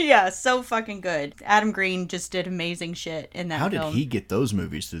 Yeah, so fucking good. Adam Green just did amazing shit in that film. How did he get those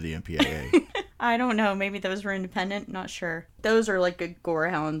movies through the MPAA? I don't know. Maybe those were independent. Not sure. Those are like a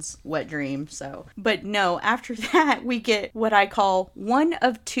gorehound's wet dream. So, but no, after that, we get what I call one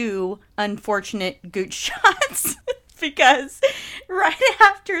of 2 unfortunate gooch shots. Because right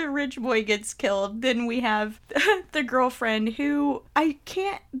after Rich Boy gets killed, then we have the girlfriend who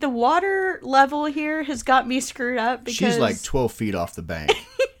the water level here has got me screwed up because she's like 12 feet off the bank.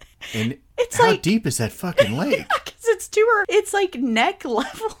 And how deep is that fucking lake? Because it's to her, it's like neck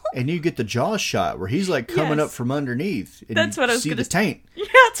level. And you get the jaw shot where he's like coming up from underneath. And that's what I was going to see the taint. Yeah,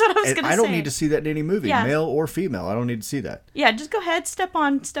 that's what I was going to say. I don't need to see that in any movie, male or female. I don't need to see that. Yeah, just go ahead, step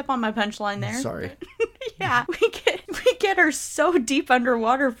on my punchline there. Sorry. Yeah, we get her so deep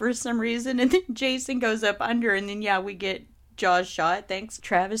underwater for some reason, and then Jason goes up under, and then we get Jaws shot. Thanks,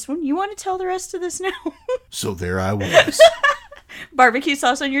 Travis. You want to tell the rest of this now? So there I was. Barbecue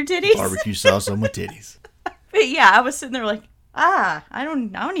sauce on your titties. Barbecue sauce on my titties. But yeah, I was sitting there like, I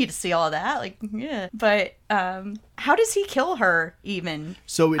don't need to see all of that. Like, yeah. But how does he kill her even?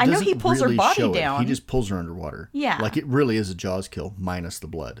 So I know he pulls really her body down. He just pulls her underwater. Yeah. Like it really is a Jaws kill minus the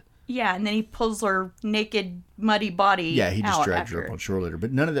blood. Yeah, and then he pulls her naked, muddy body out. Yeah, he just drags her up on shore later.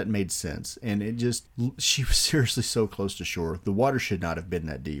 But none of that made sense. And she was seriously so close to shore. The water should not have been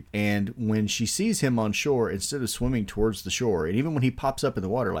that deep. And when she sees him on shore, instead of swimming towards the shore, and even when he pops up in the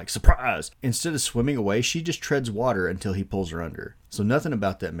water, like, surprise! Instead of swimming away, she just treads water until he pulls her under. So nothing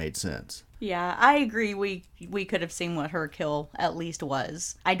about that made sense. Yeah, I agree. We could have seen what her kill at least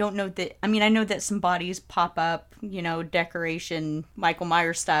was. I don't know that. I mean, I know that some bodies pop up, decoration Michael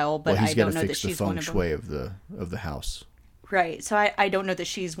Myers style, but I don't know that she's one of them. He's got to fix the feng shui of the house. Right. So I don't know that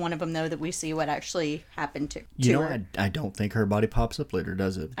she's one of them though. That we see what actually happened to her. I don't think her body pops up later,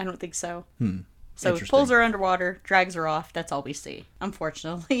 does it? I don't think so. So pulls her underwater, drags her off. That's all we see,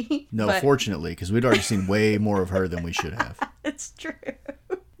 unfortunately. No, fortunately, because we'd already seen way more of her than we should have. It's true.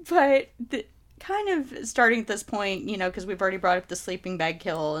 But kind of starting at this point, because we've already brought up the sleeping bag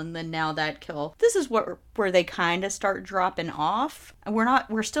kill and then now that kill. This is where they kind of start dropping off.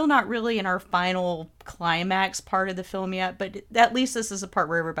 We're still not really in our final climax part of the film yet, but at least this is a part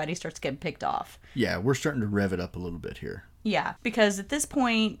where everybody starts getting picked off. Yeah, we're starting to rev it up a little bit here. Yeah, because at this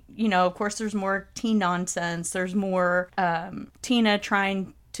point, of course there's more teen nonsense. There's more Tina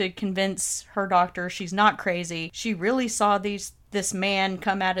trying to convince her doctor she's not crazy. She really saw this man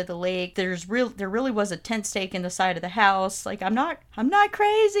come out of the lake. There really was a tent stake in the side of the house. Like, I'm not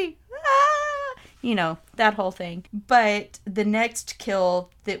crazy. Ah! You know, that whole thing. But the next kill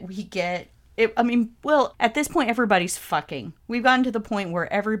that we get, at this point, everybody's fucking. We've gotten to the point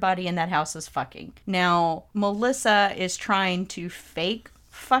where everybody in that house is fucking. Now, Melissa is trying to fake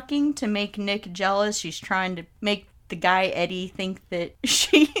fucking to make Nick jealous. She's trying to make the guy Eddie think that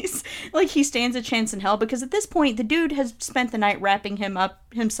she's like he stands a chance in hell, because at this point the dude has spent the night wrapping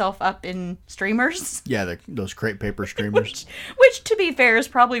himself up in streamers. Yeah, those crepe paper streamers. which to be fair is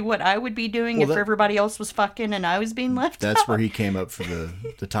probably what I would be doing if everybody else was fucking and I was being left That's out. where he came up for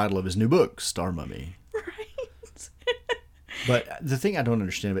the title of his new book, Star Mummy. Right. But the thing I don't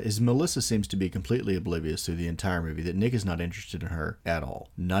understand about it is Melissa seems to be completely oblivious through the entire movie that Nick is not interested in her at all.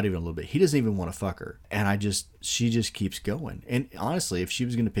 Not even a little bit. He doesn't even want to fuck her. And she just keeps going. And honestly, if she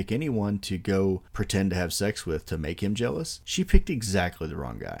was going to pick anyone to go pretend to have sex with to make him jealous, she picked exactly the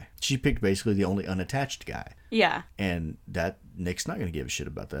wrong guy. She picked basically the only unattached guy. Yeah. And Nick's not going to give a shit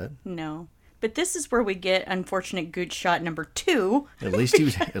about that. No. But this is where we get unfortunate gooch shot number 2. At least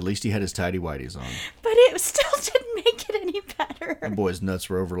he had his tidy whities on. But it still didn't make it any better. That boy's nuts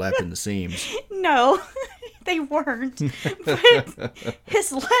were overlapping the seams. No, they weren't. But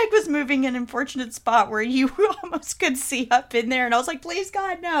his leg was moving in an unfortunate spot where you almost could see up in there. And I was like, please,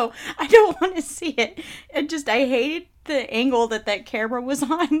 God, no. I don't want to see it. I hated the angle that camera was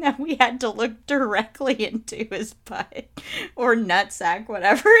on, that we had to look directly into his butt or nutsack,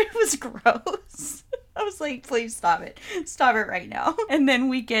 whatever. It was gross. I was like, please stop it. Stop it right now. And then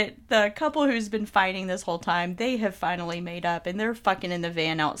we get the couple who's been fighting this whole time. They have finally made up and they're fucking in the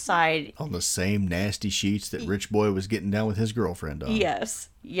van outside. On the same nasty sheets that Rich Boy was getting down with his girlfriend on. Yes.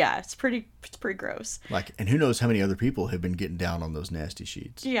 Yeah, it's pretty gross. Like, and who knows how many other people have been getting down on those nasty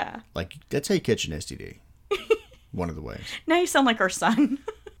sheets. Yeah. Like, that's how you catch an STD. One of the ways. Now you sound like our son.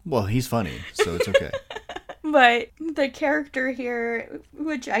 Well, he's funny, so it's okay. But the character here,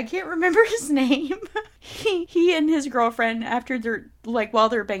 which I can't remember his name, he and his girlfriend, after while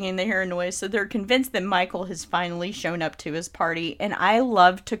they're banging, they hear a noise, so they're convinced that Michael has finally shown up to his party. And I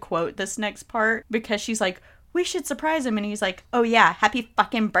love to quote this next part, because she's like, we should surprise him. And he's like, oh yeah, happy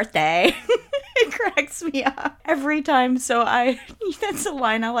fucking birthday. It cracks me up every time. So that's a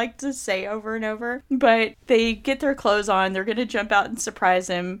line I like to say over and over. But they get their clothes on. They're going to jump out and surprise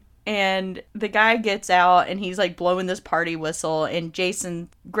him. And the guy gets out and he's like blowing this party whistle, and Jason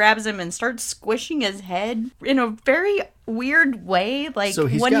grabs him and starts squishing his head in a very weird way. Like, so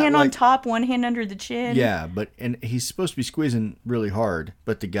one hand on top, one hand under the chin. Yeah, and he's supposed to be squeezing really hard,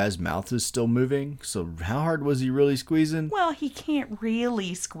 but the guy's mouth is still moving. So how hard was he really squeezing? Well, he can't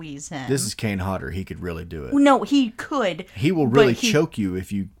really squeeze him. This is Kane Hodder. He could really do it. No, he could. He will really choke you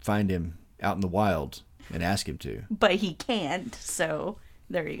if you find him out in the wild and ask him to. But he can't, so...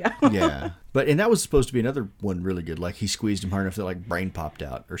 There you go. Yeah. And that was supposed to be another one really good. Like, he squeezed him hard enough that, like, brain popped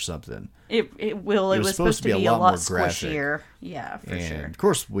out or something. It was supposed to be a lot squishier. Yeah, for sure. Of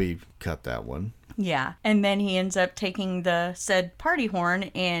course, we cut that one. Yeah. And then he ends up taking the said party horn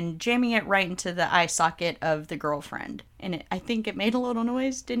and jamming it right into the eye socket of the girlfriend. And I think it made a little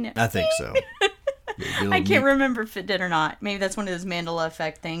noise, didn't it? I think so. I can't remember if it did or not. Maybe that's one of those Mandela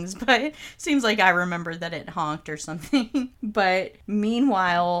effect things, but it seems like I remember that it honked or something. But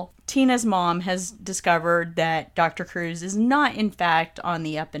meanwhile, Tina's mom has discovered that Dr. Cruz is not, in fact, on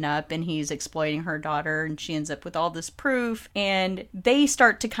the up and up, and he's exploiting her daughter, and she ends up with all this proof, and they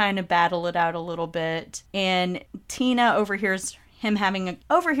start to kind of battle it out a little bit, and Tina overhears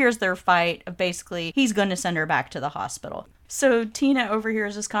their fight of basically he's going to send her back to the hospital. So Tina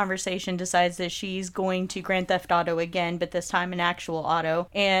overhears this conversation, decides that she's going to Grand Theft Auto again, but this time an actual auto,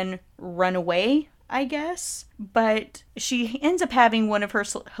 and run away, I guess. But she ends up having one of her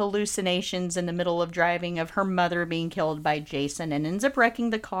hallucinations in the middle of driving of her mother being killed by Jason, and ends up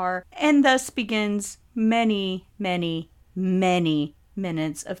wrecking the car, and thus begins many, many, many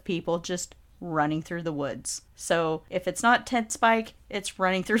minutes of people just running through the woods. So if it's not tent spike, it's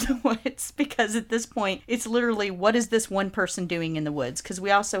running through the woods, because at this point it's literally, what is this one person doing in the woods? Because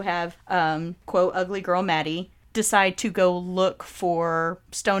we also have quote ugly girl Maddie decide to go look for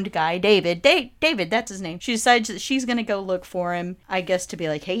stoned guy David, that's his name. She decides that she's gonna go look for him, I guess to be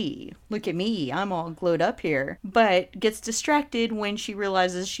like, hey, look at me, I'm all glowed up here, but gets distracted when she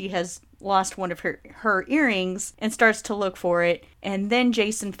realizes she has lost one of her earrings and starts to look for it. And then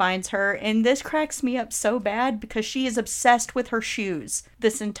Jason finds her. And this cracks me up so bad because she is obsessed with her shoes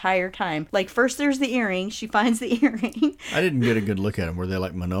this entire time. Like, first there's the earring. She finds the earring. I didn't get a good look at them. Were they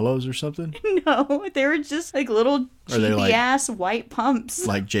like Manolos or something? No, they were just like little cheapy ass white pumps.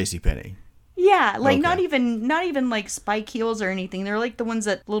 Like JCPenney. Yeah, like Okay. not even like spike heels or anything. They're like the ones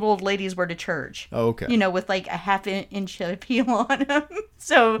that little old ladies wear to church. Oh, okay. You know, with like a half inch of heel on them.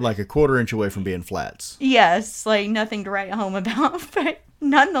 So Like a quarter inch away from being flats. yes, like nothing to write home about, but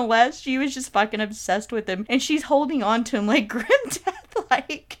nonetheless, she was just fucking obsessed with him, and she's holding on to him like grim death,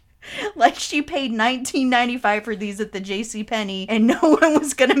 like she paid $19.95 for these at the JCPenney, and no one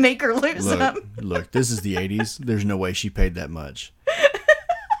was gonna make her lose them. Look, this is the 80s. There's no way she paid that much.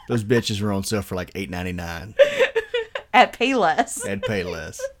 Those bitches were on sale for like $8.99. At Payless. I'd pay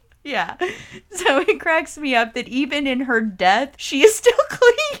less. Yeah. So it cracks me up that even in her death, she is still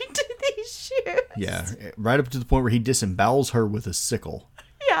clinging to these shoes. Yeah, right up to the point where he disembowels her with a sickle.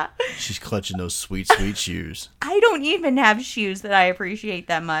 Yeah. She's clutching those sweet, sweet shoes. I don't even have shoes that I appreciate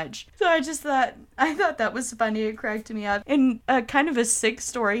that much. So I thought that was funny. It cracked me up. And kind of a sick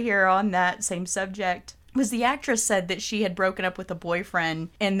story here on that same subject was the actress said that she had broken up with a boyfriend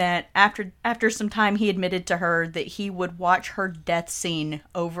and that after some time he admitted to her that he would watch her death scene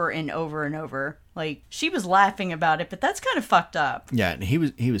over and over and over. Like, she was laughing about it, but that's kind of fucked up. Yeah, and he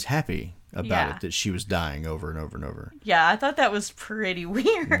was happy about Yeah. it, that she was dying over and over and over. Yeah, I thought that was pretty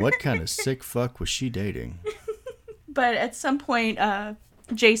weird. What kind of sick fuck was she dating? But at some point,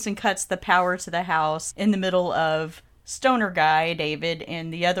 Jason cuts the power to the house in the middle of stoner guy, David,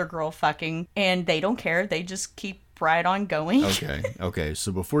 and the other girl fucking, and they don't care. They just keep right on going. Okay.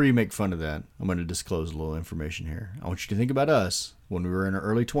 So before you make fun of that, I'm going to disclose a little information here. I want you to think about us when we were in our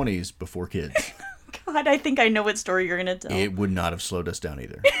early 20s before kids. God, I think I know what story you're going to tell. It would not have slowed us down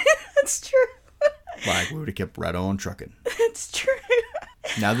either. That's true. Like, we would have kept right on trucking. That's true.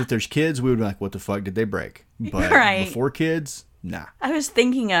 Now that there's kids, we would be like, what the fuck did they break? But Right. before kids, nah. I was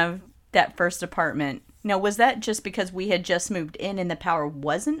thinking of that first apartment. Now, was that just because we had just moved in and the power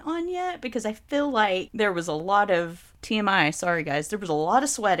wasn't on yet? Because I feel like there was a lot of TMI. Sorry, guys. There was a lot of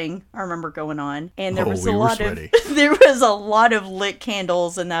sweating. I remember going on, and there was we a were lot sweaty. of there was a lot of lit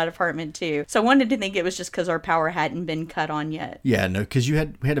candles in that apartment too. So I wanted to think it was just because our power hadn't been cut on yet, Yeah, no, because we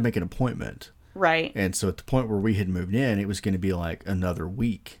had to make an appointment. right? And so at the point where we had moved in, it was going to be like another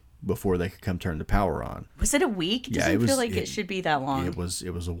week before they could come turn the power on. Was it a week? It Yeah, doesn't it was- feel like it it- should be that long. It was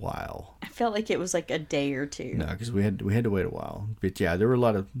a while. I felt like it was like a day or two. No, because we had to wait a while. But yeah, there were a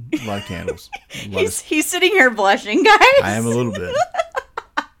lot of candles. A lot of- He's sitting here blushing, guys. I am a little bit.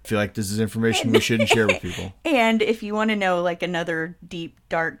 I feel like this is information we shouldn't share with people. And if you want to know like another deep,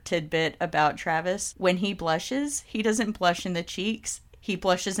 dark tidbit about Travis, when he blushes, he doesn't blush in the cheeks. He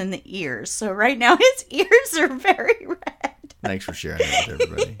blushes in the ears. So right now his ears are very red. Thanks for sharing that with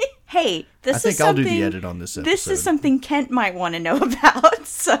everybody. Hey, this I is think I'll something, do the edit on this episode. This is something Kent might want to know about.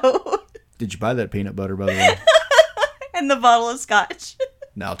 So, Did you buy that peanut butter, by the way? and the bottle of scotch.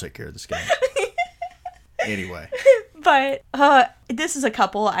 Now I'll take care of this guy. Anyway. But this is a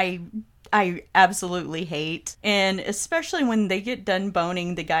couple I absolutely hate. And especially when they get done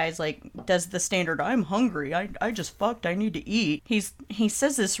boning, the guy's like, does the standard, I'm hungry, I just fucked, I need to eat. He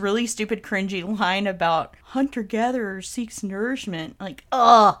says this really stupid cringy line about hunter-gatherer seeks nourishment. Like,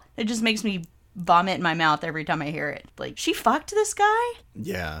 ugh, it just makes me vomit in my mouth every time I hear it. Like, she fucked this guy?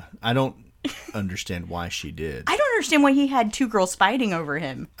 Yeah, I don't understand why she did. I don't understand why he had two girls fighting over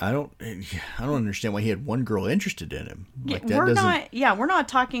him. I don't understand why he had one girl interested in him. Like that We're not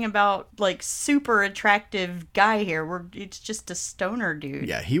talking about like super attractive guy here. It's just a stoner dude.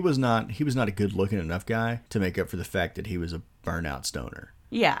 Yeah, he was not a good looking enough guy to make up for the fact that he was a burnout stoner.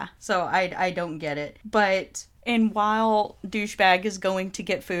 Yeah, so I don't get it. But, and while douchebag is going to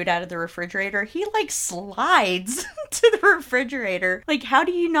get food out of the refrigerator, he like slides to the refrigerator. Like, how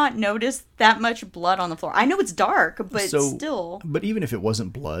do you not notice that much blood on the floor? I know it's dark, but still. But even if it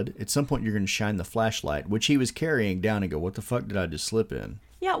wasn't blood, at some point you're going to shine the flashlight, which he was carrying down, and go, what the fuck did I just slip in?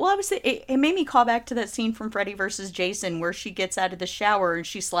 Yeah, well, it made me call back to that scene from Freddy vs. Jason where she gets out of the shower and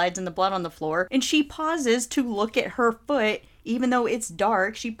she slides in the blood on the floor, and she pauses to look at her foot. Even though it's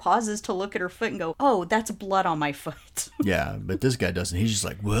dark, she pauses to look at her foot and go, oh, that's blood on my foot. Yeah, but this guy doesn't. He's just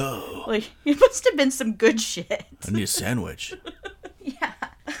like, whoa, Like, it must have been some good shit. I need a sandwich. Yeah.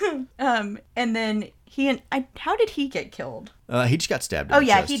 And then how did he get killed? He just got stabbed in Oh, the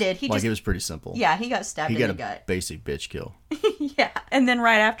yeah, chest. he did. It was pretty simple. Yeah, he got stabbed He in got the a gut. basic bitch kill. Yeah. And then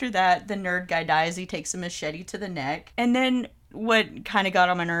right after that, the nerd guy dies. He takes a machete to the neck. And then what kind of got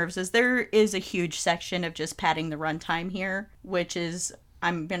on my nerves is there is a huge section of just padding the runtime here, which is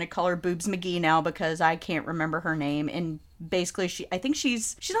I'm going to call her Boobs McGee now because I can't remember her name. And basically, I think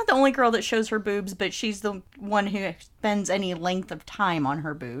she's not the only girl that shows her boobs, but she's the one who spends any length of time on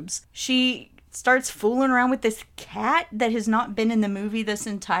her boobs. She starts fooling around with this cat that has not been in the movie this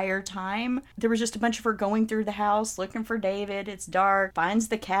entire time. There was just a bunch of her going through the house looking for David. It's dark, finds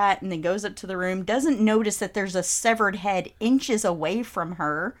the cat, and then goes up to the room. Doesn't notice that there's a severed head inches away from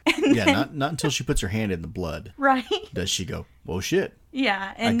her. Yeah, not until she puts her hand in the blood. Right? Does she go, well, shit.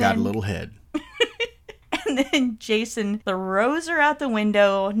 Yeah. I got a little head. And then Jason throws her out the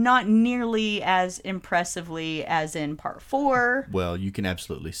window, not nearly as impressively as in part 4. Well, you can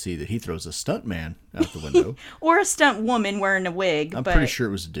absolutely see that he throws a stuntman out the window. Or a stunt woman wearing a wig. I'm pretty sure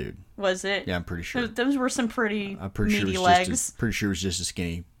it was a dude. Was it? Yeah, I'm pretty sure. Those were some pretty meaty sure legs. Pretty sure it was just a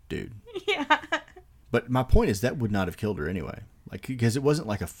skinny dude. Yeah. But my point is that would not have killed her anyway. Like, because it wasn't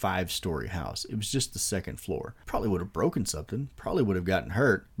like a 5-story house. It was just the second floor. Probably would have broken something. Probably would have gotten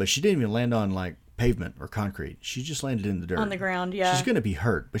hurt. But she didn't even land on, like, pavement or concrete. She just landed in the dirt. On the ground, yeah. She's going to be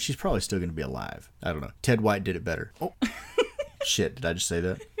hurt, but she's probably still going to be alive. I don't know. Ted White did it better. Oh, shit. Did I just say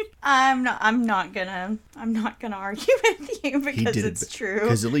that? I'm not gonna argue with you because it's true.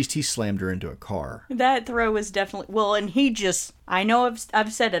 Because at least he slammed her into a car. That throw was definitely, well, and he just, I know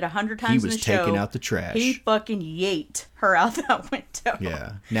I've said it 100 times in the show. He was taking out the trash. He fucking yeet her out that window.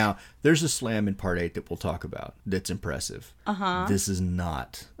 Yeah. Now, there's a slam in part 8 that we'll talk about that's impressive. Uh-huh. This is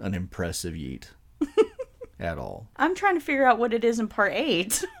not an impressive yeet. At all. I'm trying to figure out what it is in part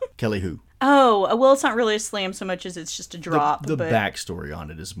 8. Kelly who? Oh, well, it's not really a slam so much as it's just a drop. The backstory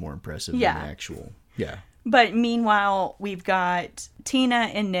on it is more impressive than the actual. Yeah. But meanwhile, we've got Tina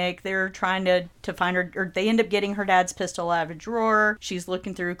and Nick. They're trying to find her, or they end up getting her dad's pistol out of a drawer. She's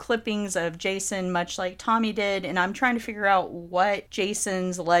looking through clippings of Jason, much like Tommy did. And I'm trying to figure out what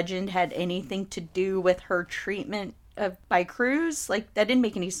Jason's legend had anything to do with her treatment by Cruz. Like, that didn't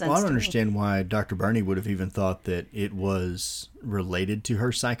make any sense. Well, I don't understand why Dr. Burney would have even thought that it was related to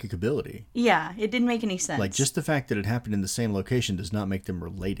her psychic ability. Yeah, it didn't make any sense. Like, just the fact that it happened in the same location does not make them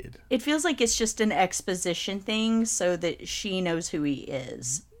related. It feels like it's just an exposition thing so that she knows who he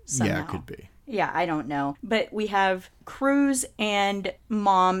is somehow. Yeah, it could be. Yeah, I don't know. But we have Cruz and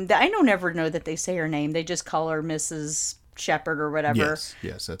Mom. I don't ever know that they say her name. They just call her Mrs. Shepherd or whatever.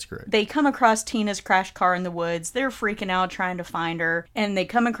 Yes, that's correct. They come across Tina's crashed car in the woods. They're freaking out trying to find her. And they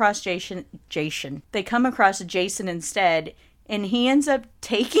come across Jason. They come across Jason instead. And he ends up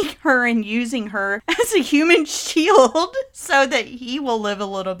taking her and using her as a human shield so that he will live a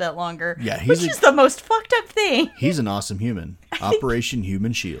little bit longer. Yeah, which is the most fucked up thing. He's an awesome human. Operation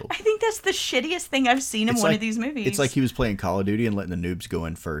Human Shield. I think that's the shittiest thing I've seen in one of these movies. It's like he was playing Call of Duty and letting the noobs go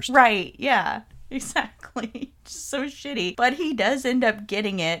in first. Right, yeah. Exactly. Just so shitty. But he does end up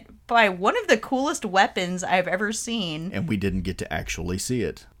getting it by one of the coolest weapons I've ever seen. And we didn't get to actually see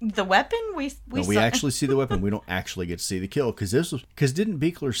it. The weapon? We actually see the weapon. We don't actually get to see the kill. Because didn't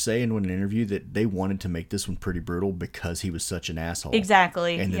Beekler say in an interview that they wanted to make this one pretty brutal because he was such an asshole?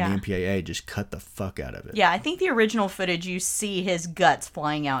 Exactly. And then the MPAA just cut the fuck out of it. Yeah, I think the original footage, you see his guts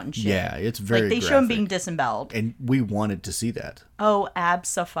flying out and shit. Yeah, it's very graphic. Show him being disemboweled. And we wanted to see that. Oh,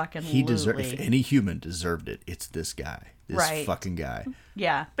 abso-fucking-lutely. He deserved, if any human deserved it, it's this guy. This fucking guy.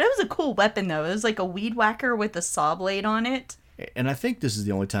 Yeah. But it was a cool weapon, though. It was like a weed whacker with a saw blade on it. And I think this is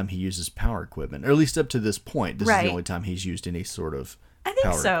the only time he uses power equipment. Or at least up to this point, this is the only time he's used any sort of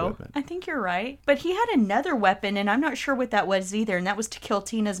power equipment. I think you're right. But he had another weapon, and I'm not sure what that was either, and that was to kill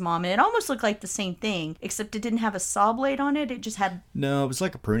Tina's mom. And it almost looked like the same thing, except it didn't have a saw blade on it. It just had... No, it was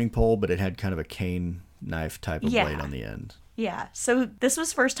like a pruning pole, but it had kind of a cane knife type of blade on the end. Yeah, so this was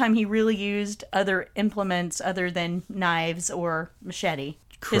the first time he really used other implements other than knives or machete.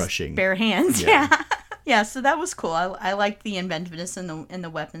 Crushing. His bare hands, yeah. Yeah, so that was cool. I liked the inventiveness in the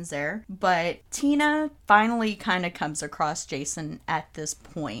weapons there. But Tina finally kind of comes across Jason at this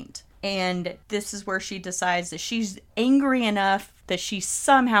point. And this is where she decides that she's angry enough that she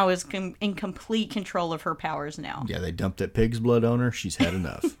somehow is in complete control of her powers now. Yeah, they dumped that pig's blood on her. She's had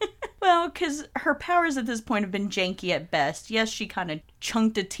enough. Well, because her powers at this point have been janky at best. Yes, she kind of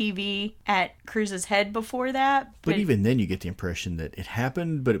chunked a TV at Cruz's head before that. But even then you get the impression that it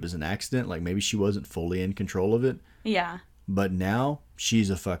happened, but it was an accident. Like maybe she wasn't fully in control of it. Yeah. But now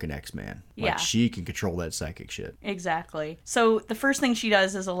she's a fucking X-Man. Like she can control that psychic shit. Exactly. So the first thing she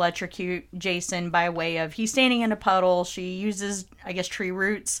does is electrocute Jason by way of, he's standing in a puddle. She uses, I guess, tree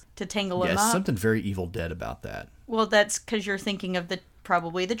roots to tangle him up. Yeah, something very Evil Dead about that. Well, that's because you're thinking of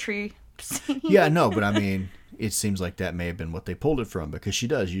probably the tree scene. Yeah, no, but I mean, it seems like that may have been what they pulled it from, because she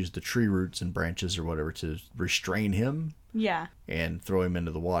does use the tree roots and branches or whatever to restrain him. Yeah. And throw him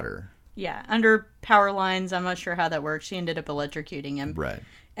into the water. Yeah, under power lines. I'm not sure how that works. She ended up electrocuting him. Right.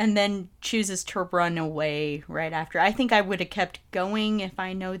 And then chooses to run away right after. I think I would have kept going if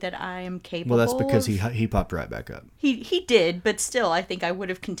I know that I am capable. Well, that's because he popped right back up. He did, but still, I think I would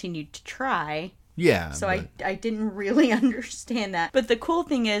have continued to try. Yeah. So I didn't really understand that. But the cool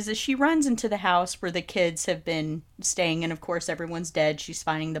thing is she runs into the house where the kids have been staying, and of course everyone's dead. She's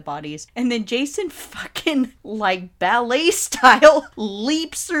finding the bodies. And then Jason fucking, like ballet style,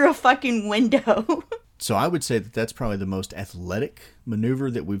 leaps through a fucking window. So I would say that that's probably the most athletic maneuver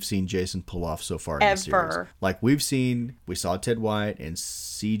that we've seen Jason pull off so far in the series. Like we saw Ted White and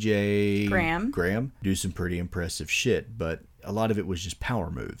CJ Graham do some pretty impressive shit, but a lot of it was just power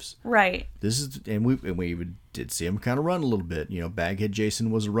moves. Right. And we even did see him kind of run a little bit. You know, Baghead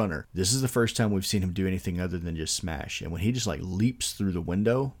Jason was a runner. This is the first time we've seen him do anything other than just smash. And when he just like leaps through the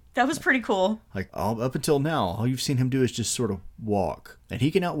window, that was pretty cool. Like, up until now, all you've seen him do is just sort of walk. And he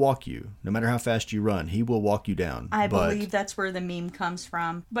can outwalk you. No matter how fast you run, he will walk you down. I believe that's where the meme comes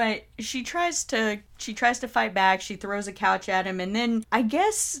from. But she tries to fight back. She throws a couch at him. And then I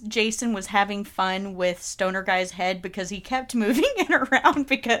guess Jason was having fun with Stoner Guy's head because he kept moving it around.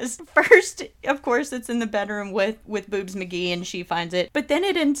 Because first, of course, it's in the bedroom with Boobs McGee and she finds it. But then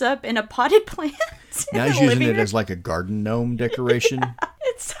it ends up in a potted plant. Now he's using it as like a garden gnome decoration. Yeah.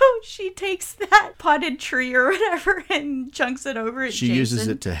 And so she takes that potted tree or whatever and chunks it over at Jason. She uses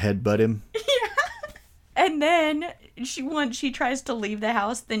it to headbutt him. Yeah. And then she tries to leave the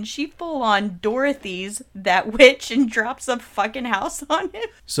house, then she full on Dorothy's that witch and drops a fucking house on him.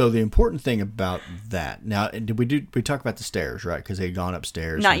 So the important thing about that, now, we talk about the stairs, right? Because they had gone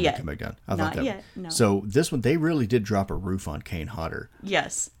upstairs. Not yet. Come back down. Not yet, no. So this one, they really did drop a roof on Kane Hodder.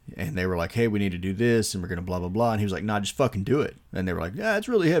 Yes. And they were like, hey, we need to do this, and we're going to blah, blah, blah. And he was like, nah, just fucking do it. And they were like, yeah, it's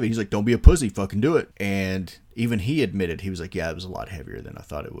really heavy. He's like, don't be a pussy, fucking do it. And even he admitted, he was like, yeah, it was a lot heavier than I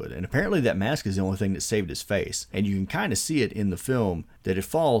thought it would. And apparently that mask is the only thing that saved his face. And you can kind of see it in the film that it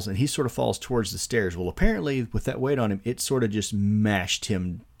falls, and he sort of falls towards the stairs. Well, apparently with that weight on him, it sort of just mashed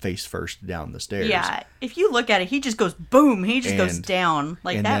him face first down the stairs. Yeah, if you look at it, he just goes boom. He just goes down.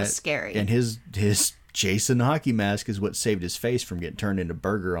 Like, that was scary. And his Jason hockey mask is what saved his face from getting turned into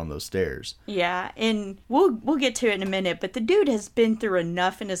burger on those stairs. Yeah, and we'll get to it in a minute, but the dude has been through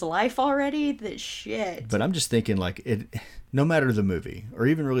enough in his life already that shit. But I'm just thinking, like, no matter the movie or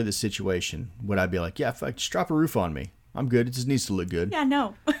even really the situation, would I be like, yeah, fuck, just drop a roof on me. I'm good. It just needs to look good. Yeah,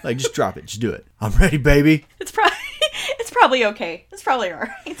 no. Like, just drop it. Just do it. I'm ready, baby. It's probably okay. It's probably all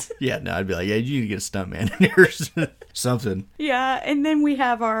right. Yeah, no, I'd be like, yeah, you need to get a stuntman in here. Something. Yeah, and then we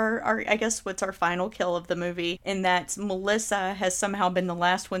have our I guess what's our final kill of the movie, in that Melissa has somehow been the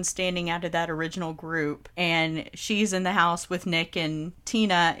last one standing out of that original group, and she's in the house with Nick and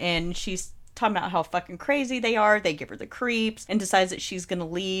Tina, and she's talking about how fucking crazy they are. They give her the creeps and decides that she's gonna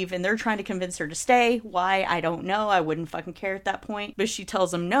leave, and they're trying to convince her to stay. Why? I don't know. I wouldn't fucking care at that point. But she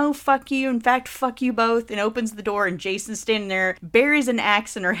tells them, no, fuck you. In fact, fuck you both, and opens the door, and Jason's standing there, buries an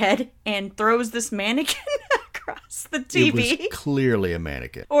axe in her head, and throws this mannequin across the TV. It was clearly a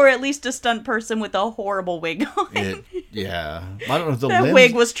mannequin. Or at least a stunt person with a horrible wig on. Yeah. I don't know. That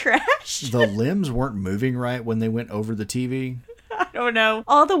wig was trash. The limbs weren't moving right when they went over the TV. I don't know.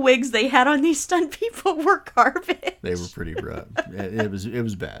 All the wigs they had on these stunt people were garbage. They were pretty rough. It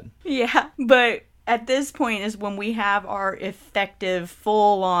was bad. Yeah, but at this point is when we have our effective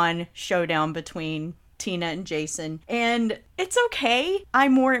full-on showdown between Tina and Jason. And it's okay.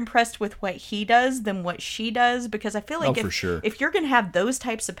 I'm more impressed with what he does than what she does, because I feel like if you're going to have those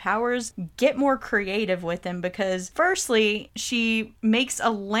types of powers, get more creative with them, because firstly, she makes a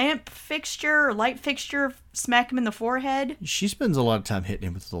lamp fixture or light fixture smack him in the forehead. She spends a lot of time hitting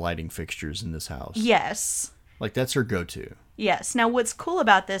him with the lighting fixtures in this house. Yes. Like, that's her go-to. Yes. Now, what's cool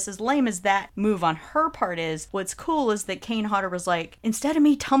about this, as lame as that move on her part is, what's cool is that Kane Hodder was like, instead of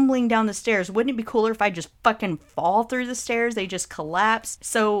me tumbling down the stairs, wouldn't it be cooler if I just fucking fall through the stairs? They just collapse.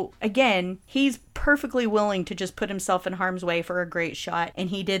 So, again, he's perfectly willing to just put himself in harm's way for a great shot. And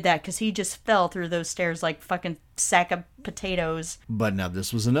he did that because he just fell through those stairs like fucking sack of potatoes. But now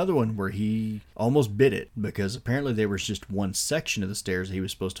this was another one where he almost bit it, because apparently there was just one section of the stairs he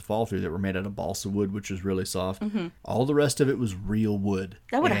was supposed to fall through that were made out of balsa wood, which was really soft. Mm-hmm. All the rest of it was real wood.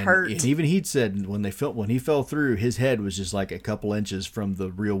 That would have hurt. And even he'd said when he fell through, his head was just like a couple inches from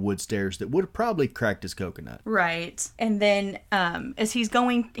the real wood stairs that would have probably cracked his coconut. Right. And then as he's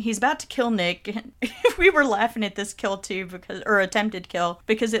about to kill Nick, we were laughing at this kill too, or attempted kill,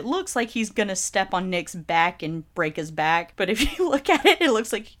 because it looks like he's gonna step on Nick's back and break his back. But if you look at it, it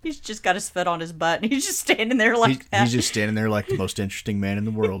looks like he's just got his foot on his butt and he's just standing there like that. He's just standing there like the most interesting man in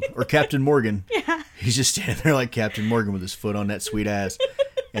the world. Or Captain Morgan. Yeah. He's just standing there like Captain Morgan with his foot on that sweet ass.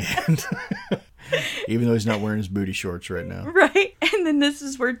 And even though he's not wearing his booty shorts right now. Right. And then this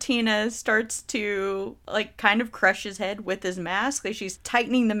is where Tina starts to like kind of crush his head with his mask. Like she's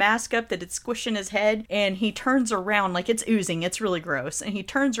tightening the mask up that it's squishing his head, and he turns around like it's oozing. It's really gross. And he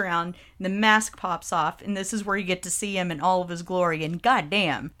turns around and the mask pops off, and this is where you get to see him in all of his glory. And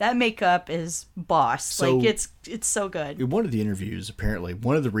goddamn, that makeup is boss. So, like it's so good. In one of the interviews, apparently,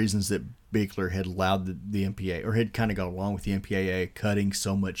 one of the reasons that Buechler had allowed the MPA, or had kind of got along with the MPAA cutting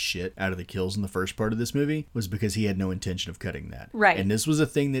so much shit out of the kills in the first part of this movie, was because he had no intention of cutting that. Right. And this was a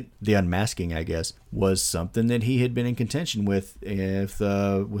thing that the unmasking, I guess, was something that he had been in contention with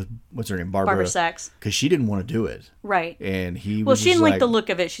with what's her name, Barbara Sachs, because she didn't want to do it. Right. And he well, was she didn't like like the look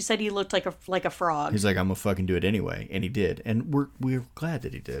of it. She said he looked like a frog. He's like, I'm gonna fucking do it anyway, and he did, and we're glad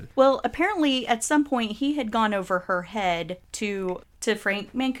that he did. Well, apparently at some point he had gone over her head to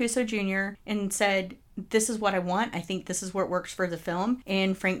Frank Mancuso Jr. and said, "This is what I want. I think this is what works for the film."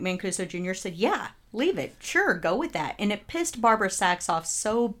 And Frank Mancuso Jr. said, "Yeah, leave it. Sure, go with that." And it pissed Barbara Sachs off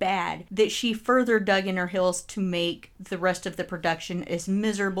so bad that she further dug in her heels to make the rest of the production as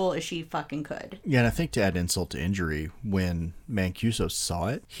miserable as she fucking could. Yeah, and I think to add insult to injury, when Mancuso saw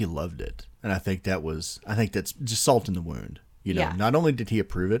it, he loved it. And I think that's just salt in the wound. You know, Yeah. Not only did he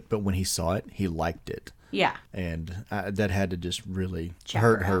approve it, but when he saw it, he liked it. Yeah. And that had to just really Check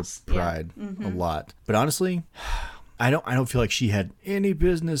hurt her her ass. pride a lot. But honestly, I don't feel like she had any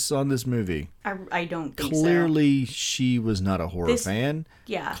business on this movie. I don't think Clearly, she was not a horror fan.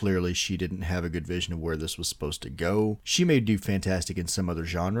 Yeah. Clearly, she didn't have a good vision of where this was supposed to go. She may do fantastic in some other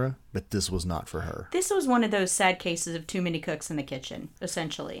genre, but this was not for her. This was one of those sad cases of too many cooks in the kitchen,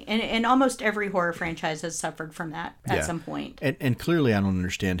 essentially. And almost every horror franchise has suffered from that at some point. And clearly, I don't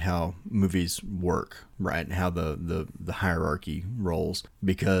understand how movies work, right? And how the hierarchy rolls.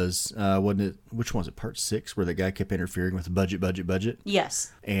 Because, which one was it, part 6, where the guy kept interfering with the budget?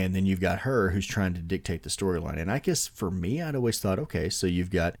 Yes. And then you've got her who's trying to dictate the storyline. And I guess for me, I'd always thought, okay, so you've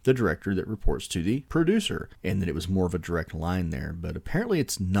got the director that reports to the producer, and that it was more of a direct line there. But apparently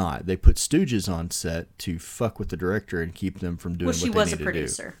it's not. They put stooges on set to fuck with the director and keep them from doing what they need to do. Well, she was a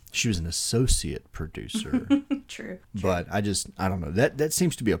producer. She was an associate producer. True. But I don't know. That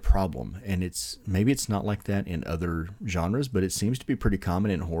seems to be a problem. And maybe it's not like that in other genres, but it seems to be pretty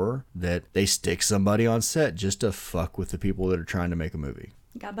common in horror that they stick somebody on set just to fuck with the people that are trying to make a movie.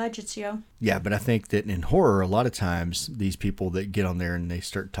 Got budgets, yo. Yeah, but I think that in horror, a lot of times, these people that get on there and they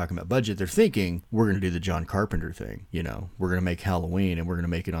start talking about budget, they're thinking, we're going to do the John Carpenter thing. You know, we're going to make Halloween and we're going to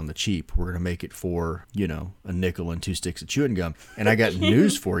make it on the cheap. We're going to make it for, a nickel and 2 sticks of chewing gum. And I got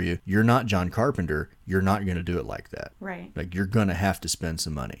news for you. You're not John Carpenter. You're not going to do it like that. Right. Like, you're going to have to spend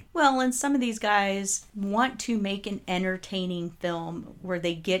some money. Well, and some of these guys want to make an entertaining film where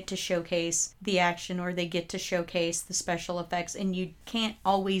they get to showcase the action or they get to showcase the special effects, and you can't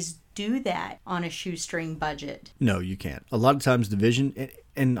always do that on a shoestring budget. No, you can't. A lot of times the vision,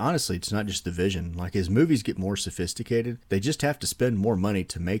 and honestly, it's not just the vision. Like, as movies get more sophisticated, they just have to spend more money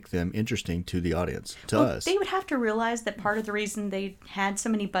to make them interesting to the audience, us. They would have to realize that part of the reason they had so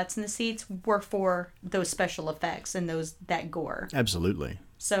many butts in the seats were for those special effects and that gore. Absolutely.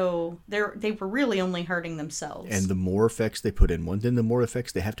 So they were really only hurting themselves. And the more effects they put in one, then the more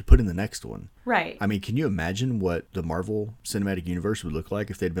effects they have to put in the next one. Right. I mean, can you imagine what the Marvel Cinematic Universe would look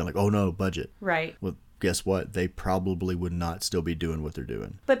like if they'd been like, oh no, budget. Right. Well, guess what? They probably would not still be doing what they're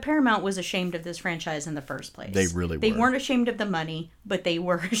doing. But Paramount was ashamed of this franchise in the first place. They really were. They weren't ashamed of the money, but they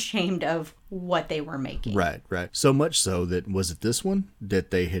were ashamed of what they were making. Right. So much so that, was it this one that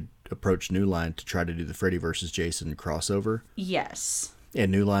they had approached New Line to try to do the Freddy versus Jason crossover? Yes. And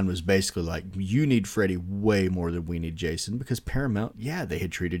New Line was basically like, you need Freddy way more than we need Jason, because Paramount, they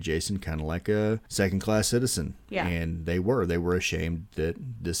had treated Jason kind of like a second-class citizen. Yeah. And they were ashamed that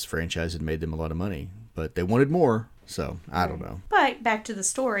this franchise had made them a lot of money, but they wanted more. So, I don't know. But back to the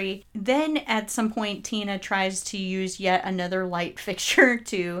story. Then at some point, Tina tries to use yet another light fixture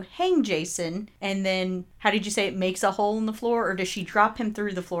to hang Jason. And then, how did you say it makes a hole in the floor? Or does she drop him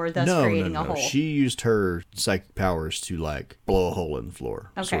through the floor, thus creating a hole? She used her psychic powers to, blow a hole in the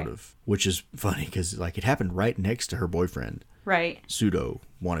floor, sort of. Which is funny, because, it happened right next to her boyfriend. Right. Pseudo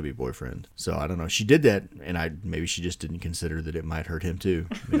wannabe boyfriend. So I don't know. She did that, and maybe she just didn't consider that it might hurt him too.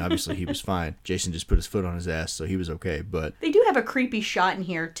 I mean, obviously he was fine. Jason just put his foot on his ass, so he was okay. But they do have a creepy shot in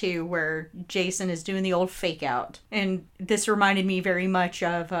here too, where Jason is doing the old fake out, and this reminded me very much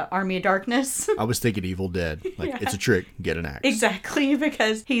of Army of Darkness. I was thinking Evil Dead. It's a trick. Get an axe. Exactly,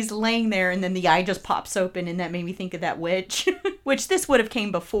 because he's laying there, and then the eye just pops open, and that made me think of that witch. Which this would have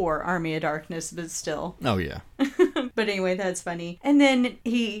came before Army of Darkness, but still. Oh yeah. But anyway, that's funny. And then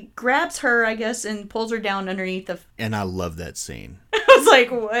he grabs her, I guess, and pulls her down underneath the... And I love that scene. I was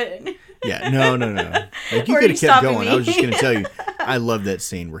like, what? Yeah, no. Like, you Where are could you have kept stopping going. me? I was just going to tell you, I love that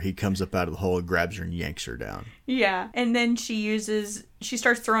scene where he comes up out of the hole and grabs her and yanks her down. Yeah. And then she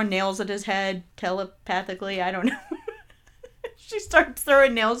starts throwing nails at his head telepathically. I don't know. She starts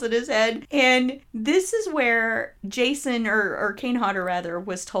throwing nails at his head. And this is where Jason, or Kane Hodder rather,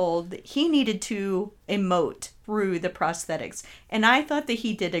 was told that he needed to emote through the prosthetics. And I thought that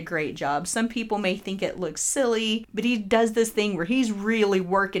he did a great job. Some people may think it looks silly, but he does this thing where he's really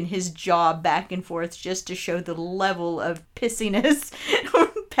working his jaw back and forth just to show the level of pissiness or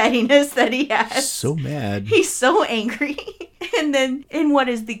pettiness that he has. So mad. He's so angry. And then, in what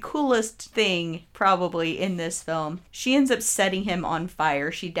is the coolest thing, probably, in this film, she ends up setting him on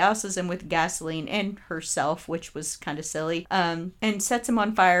fire. She douses him with gasoline and herself, which was kind of silly, and sets him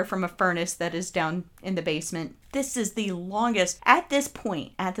on fire from a furnace that is down in the basement. This is the longest, at this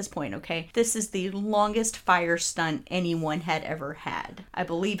point, okay, this is the longest fire stunt anyone had ever had. I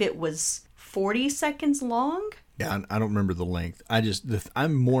believe it was 40 seconds long. Yeah, I don't remember the length.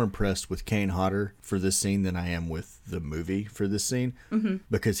 I'm more impressed with Kane Hodder for this scene than I am with the movie for this scene,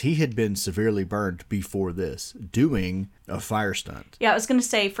 because he had been severely burned before this doing a fire stunt. Yeah, I was going to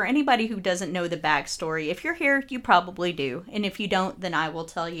say, for anybody who doesn't know the backstory, if you're here, you probably do. And if you don't, then I will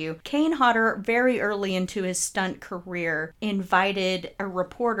tell you. Kane Hodder, very early into his stunt career, invited a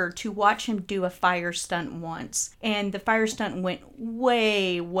reporter to watch him do a fire stunt once. And the fire stunt went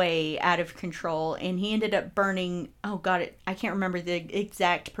way, way out of control. And he ended up burning, I can't remember the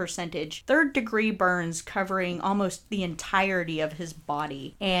exact percentage. 3rd-degree burns covering almost the entirety of his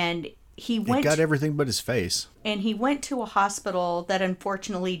body. And he got everything but his face. And he went to a hospital that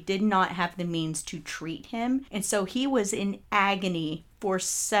unfortunately did not have the means to treat him. And so he was in agony for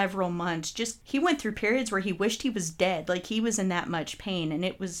several months. He went through periods where he wished he was dead. Like, he was in that much pain. And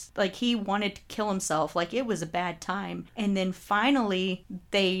it was like he wanted to kill himself. Like, it was a bad time. And then finally,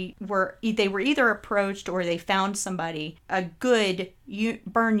 they were either approached or they found somebody, a good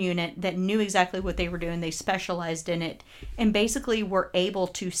burn unit that knew exactly what they were doing. They specialized in it and basically were able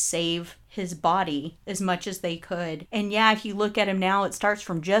to save his body as much as they could. And yeah, if you look at him now, it starts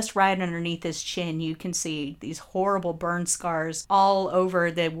from just right underneath his chin. You can see these horrible burn scars all over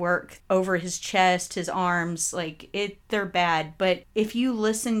the work, over his chest, his arms. They're bad. But if you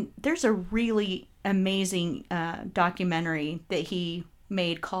listen, there's a really amazing documentary that he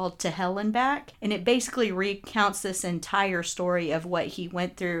made called To Hell and Back, and it basically recounts this entire story of what he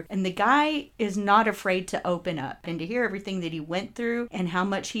went through. And the guy is not afraid to open up, and to hear everything that he went through and how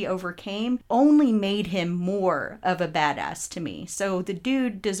much he overcame only made him more of a badass to me. So the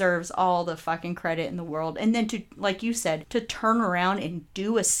dude deserves all the fucking credit in the world. And then to, like you said, to turn around and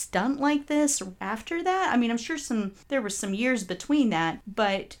do a stunt like this after that, I mean, I'm sure there was some years between that,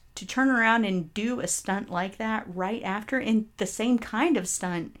 but to turn around and do a stunt like that right after, and the same kind of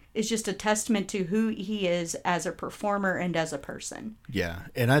stunt, is just a testament to who he is as a performer and as a person. Yeah,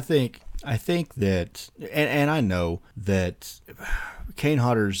 and I think that, and I know that Kane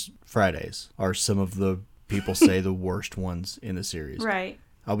Hodder's Fridays are some of the, people say, the worst ones in the series. Right.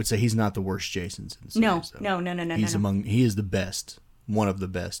 I would say he's not the worst Jasons in the series. No. He is the best. One of the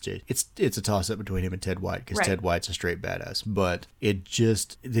best. It's a toss-up between him and Ted White, because Ted White's a straight badass. But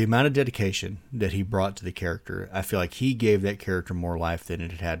the amount of dedication that he brought to the character, I feel like he gave that character more life than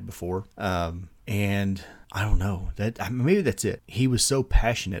it had had before. And I don't know, maybe that's it. He was so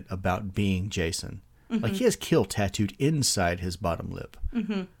passionate about being Jason. Mm-hmm. Like, he has kill tattooed inside his bottom lip.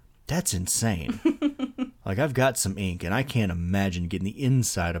 Mm-hmm. That's insane. Like, I've got some ink, and I can't imagine getting the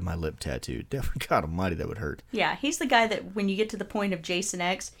inside of my lip tattooed. God almighty, that would hurt. Yeah, he's the guy that when you get to the point of Jason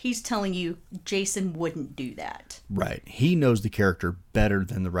X, he's telling you Jason wouldn't do that. Right. He knows the character better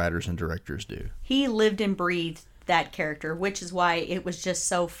than the writers and directors do. He lived and breathed that character, which is why it was just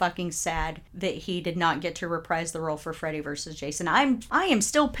so fucking sad that he did not get to reprise the role for Freddy vs. Jason. I am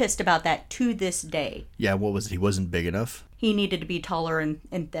still pissed about that to this day. Yeah, what was it? He wasn't big enough? He needed to be taller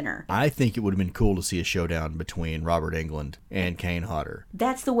and thinner. I think it would have been cool to see a showdown between Robert Englund and Kane Hodder.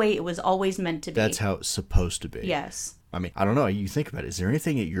 That's the way it was always meant to be. That's how it's supposed to be. Yes. I mean, I don't know. You think about it. Is there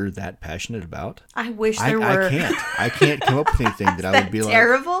anything that you're that passionate about? I wish there were. I can't come up with anything that I would be like.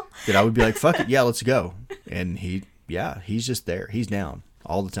 Terrible? That I would be like, fuck it, yeah, let's go. And he's just there. He's down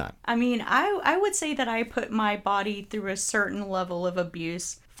all the time. I mean, I would say that I put my body through a certain level of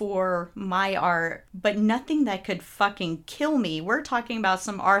abuse for my art, but nothing that could fucking kill me. We're talking about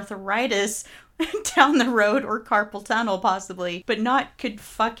some arthritis down the road, or carpal tunnel possibly, but not could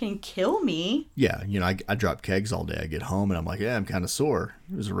fucking kill me. Yeah, I drop kegs all day. I get home and I'm like, yeah, I'm kind of sore.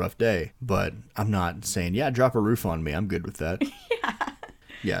 It was a rough day. But I'm not saying, yeah, drop a roof on me. I'm good with that. Yeah.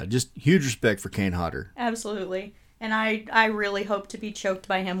 Yeah, just huge respect for Kane Hodder. Absolutely. And I really hope to be choked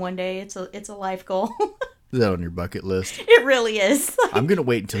by him one day. It's a life goal. Is that on your bucket list? It really is. I'm going to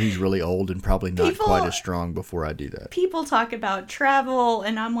wait until he's really old and probably not quite as strong before I do that. People talk about travel,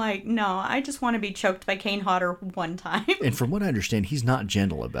 and I'm like, no, I just want to be choked by Kane Hodder one time. And from what I understand, he's not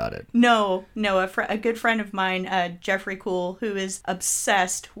gentle about it. No. A good friend of mine, Jeffrey Cool, who is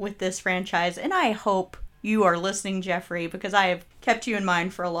obsessed with this franchise, and I hope you are listening, Jeffrey, because I have kept you in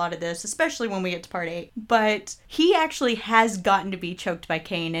mind for a lot of this, especially when we get to part 8. But he actually has gotten to be choked by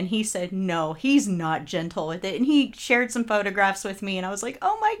Kane, and he said no, he's not gentle with it. And he shared some photographs with me, and I was like,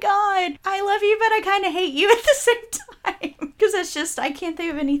 oh my god, I love you, but I kind of hate you at the same time. Because it's just, I can't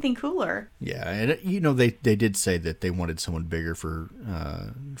think of anything cooler. Yeah, and they did say that they wanted someone bigger for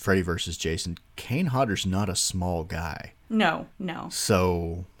Freddy versus Jason. Kane Hodder's not a small guy. No.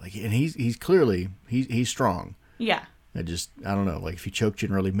 So, and he's clearly, he's strong. Yeah. I don't know, if he choked you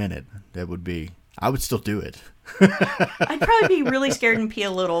and really meant it, I would still do it. I'd probably be really scared and pee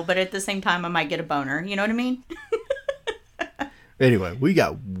a little, but at the same time, I might get a boner. You know what I mean? Anyway, we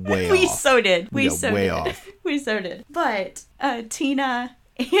got way off. We so did. We got way off. We so did. But Tina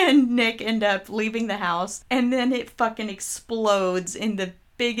and Nick end up leaving the house, and then it fucking explodes in the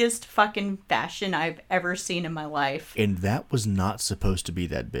biggest fucking fashion I've ever seen in my life. And that was not supposed to be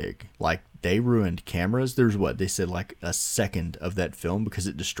that big. They ruined cameras. There's they said a second of that film because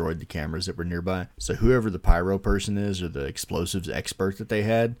it destroyed the cameras that were nearby. So whoever the pyro person is or the explosives expert that they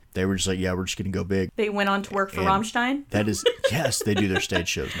had, they were just like, yeah, we're just going to go big. They went on to work for Rammstein? That is, yes, they do their stage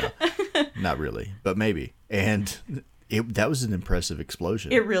shows now. Not really, but maybe. And that was an impressive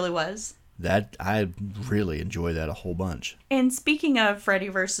explosion. It really was. That I really enjoy that a whole bunch. And speaking of Freddy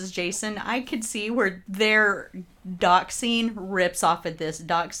versus Jason, I could see where their dock scene rips off of this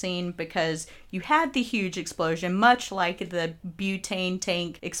dock scene because you had the huge explosion, much like the butane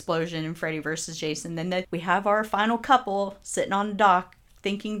tank explosion in Freddy versus Jason. Then we have our final couple sitting on the dock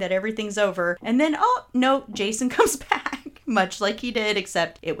thinking that everything's over. And then, oh, no, Jason comes back. Much like he did,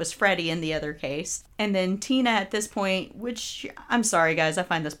 except it was Freddy in the other case. And then Tina at this point, which, I'm sorry guys, I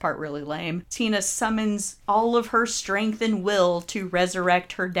find this part really lame. Tina summons all of her strength and will to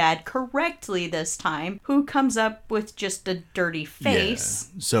resurrect her dad correctly this time, who comes up with just a dirty face.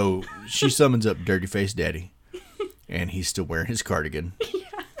 Yeah. So she summons up Dirty Face Daddy, and he's still wearing his cardigan. Yeah.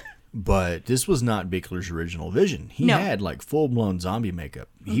 But this was not Bickler's original vision. He had full-blown zombie makeup.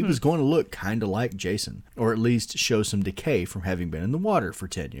 He was going to look kind of like Jason, or at least show some decay from having been in the water for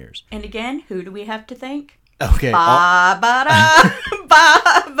 10 years. And again, who do we have to thank? Okay. Ba-ba-da,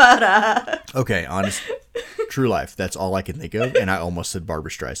 ba-ba-da. Okay, honest, true life. That's all I can think of, and I almost said Barbra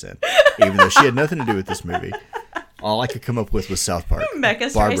Streisand, even though she had nothing to do with this movie. All I could come up with was South Park. Becca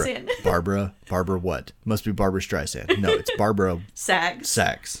Streisand. Barbara what? Must be Barbra Streisand. No, it's Barbara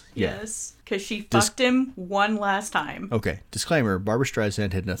Sachs. Yeah. Yes, because she fucked him one last time. Okay, disclaimer, Barbra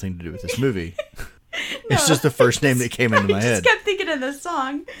Streisand had nothing to do with this movie. It's just the first name that came into my head. I just kept thinking of the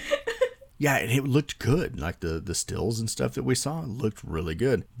song. Yeah, and it looked good. The stills and stuff that we saw looked really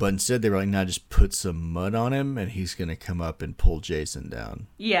good. But instead they were like, nah, just put some mud on him and he's going to come up and pull Jason down.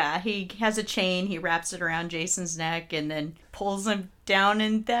 Yeah, he has a chain. He wraps it around Jason's neck and then pulls him down,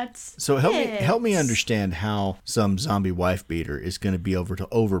 and that's so help me understand how some zombie wife beater is going to be able to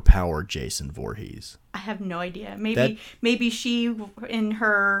overpower Jason Voorhees. I have no idea. Maybe she, in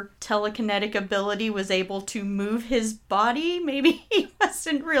her telekinetic ability, was able to move his body. Maybe he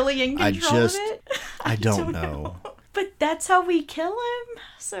wasn't really in control of it. I don't know. But that's how we kill him.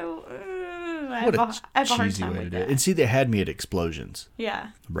 So I have a hard time with that. And see, they had me at explosions. Yeah.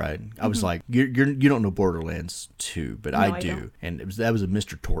 Right. I was like, you don't know Borderlands 2, but I do. Don't. And that was a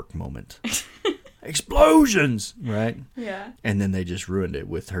Mr. Torque moment. Explosions! Right? Yeah. And then they just ruined it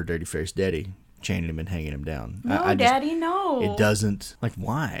with her dirty faced daddy chaining him and hanging him down. No, Daddy, no. It doesn't.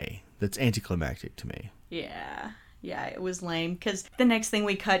 Why? That's anticlimactic to me. Yeah. Yeah, it was lame. Because the next thing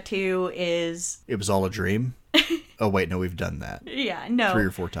we cut to is... It was all a dream? Oh, wait, no, we've done that. Yeah, no. 3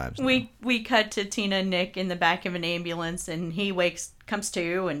 or 4 times now. We cut to Tina and Nick in the back of an ambulance, and he comes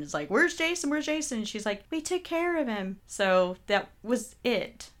to, and is like, where's Jason? Where's Jason? And she's like, we took care of him. So that was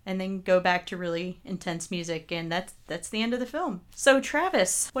it. And then go back to really intense music, and that's the end of the film. So,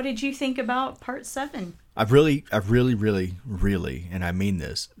 Travis, what did you think about part 7? I really, and I mean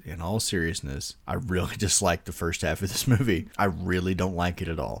this in all seriousness, I really dislike the first half of this movie. I really don't like it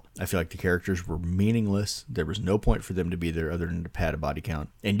at all. I feel like the characters were meaningless. There was no point for them to be there other than to pad a body count.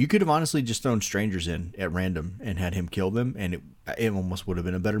 And you could have honestly just thrown strangers in at random and had him kill them, and it almost would have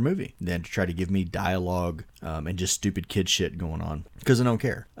been a better movie than to try to give me dialogue and just stupid kid shit going on, because I don't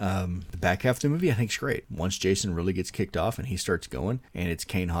care. The back half of the movie I think is great. Once Jason really gets kicked off and he starts going and it's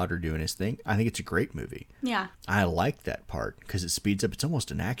Kane Hodder doing his thing, I think it's a great movie. Yeah. I like that part because it speeds up. It's almost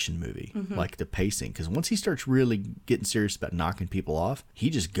an action movie, like the pacing. Because once he starts really getting serious about knocking people off, he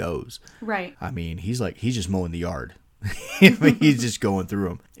just goes. Right. I mean, he's just mowing the yard. I mean, he's just going through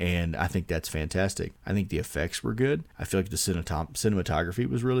them. And I think that's fantastic. I think the effects were good. I feel like the cinematography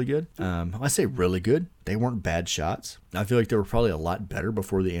was really good. I say really good. They weren't bad shots. I feel like they were probably a lot better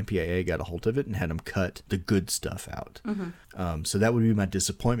before the MPAA got a hold of it and had them cut the good stuff out. So that would be my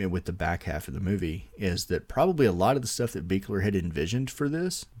disappointment with the back half of the movie, is that probably a lot of the stuff that Buechler had envisioned for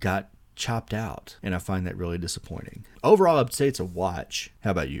this got chopped out, and I find that really disappointing. Overall, I'd say it's a watch.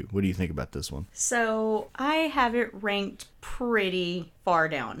 How about you? What do you think about this one? So I have it ranked pretty far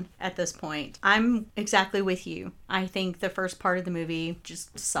down at this point. I'm exactly with you. I think the first part of the movie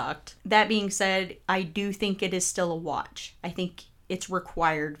just sucked. That being said, I do think it is still a watch. I think it's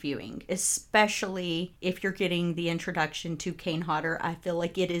required viewing, especially if you're getting the introduction to Kane Hodder. I feel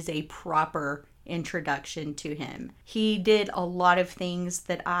like it is a proper introduction to him. He did a lot of things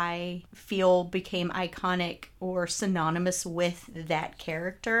that I feel became iconic or synonymous with that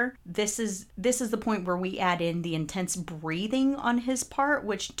character. This is the point where we add in the intense breathing on his part,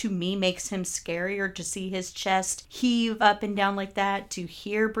 which to me makes him scarier, to see his chest heave up and down like that, to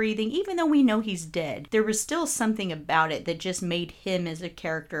hear breathing, even though we know he's dead. There was still something about it that just made him as a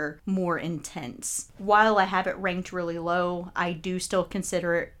character more intense. While I have it ranked really low, I do still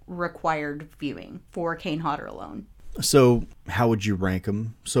consider it required viewing for Kane Hodder alone. So how would you rank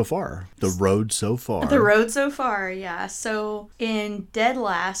them so far? The road so far? The road so far, yeah. So in dead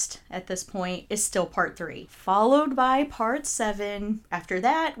last at this point is still part 3, followed by part 7. After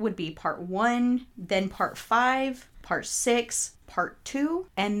that would be part 1, then part 5, part 6, part 2,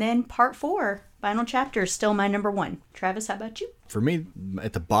 and then part 4. Final chapter is still my number 1. Travis, how about you? For me,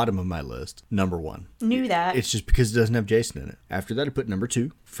 at the bottom of my list, number 1. Knew that. It's just because it doesn't have Jason in it. After that, I put number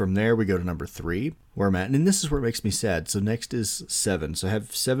 2. From there, we go to number 3, where I'm at. And this is where it makes me sad. So next is 7. So I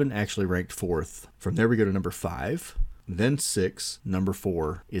have 7 actually ranked 4th. From there, we go to number 5. Then 6. Number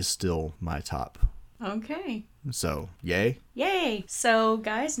 4 is still my top. Okay. So, yay. Yay! So,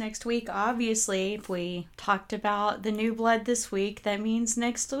 guys, next week, obviously, if we talked about the New Blood this week, that means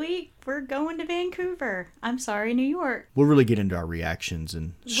next week we're going to Vancouver. I'm sorry, New York. We'll really get into our reactions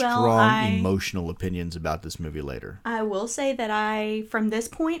and strong emotional opinions about this movie later. I will say that I, from this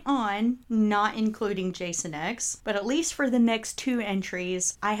point on, not including Jason X, but at least for the next 2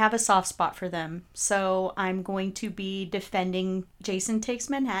 entries, I have a soft spot for them. So I'm going to be defending Jason Takes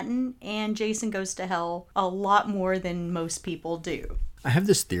Manhattan and Jason Goes to Hell a lot more than most people do. I have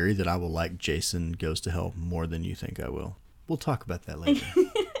this theory that I will like Jason Goes to Hell more than you think I will. We'll talk about that later.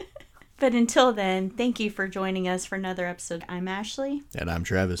 But until then, thank you for joining us for another episode. I'm Ashley. And I'm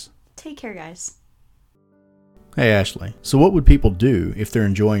Travis. Take care, guys. Hey, Ashley. So what would people do if they're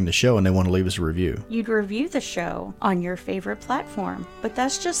enjoying the show and they want to leave us a review? You'd review the show on your favorite platform, but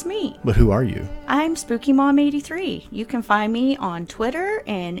that's just me. But who are you? I'm SpookyMom83. You can find me on Twitter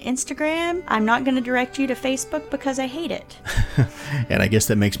and Instagram. I'm not going to direct you to Facebook because I hate it. And I guess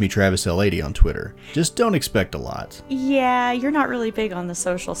that makes me Travis L80 on Twitter. Just don't expect a lot. Yeah, you're not really big on the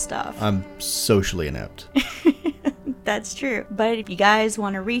social stuff. I'm socially inept. That's true. But if you guys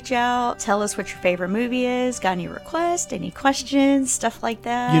want to reach out, tell us what your favorite movie is, got any requests, any questions, stuff like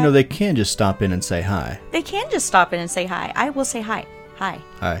that. You know, they can just stop in and say hi. They can just stop in and say hi. I will say hi. Hi.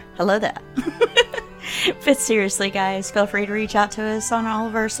 Hi. Hello there. But seriously, guys, feel free to reach out to us on all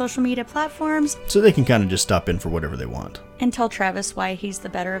of our social media platforms. So they can kind of just stop in for whatever they want. And tell Travis why he's the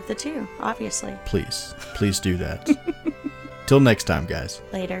better of the two, obviously. Please do that. Till next time, guys.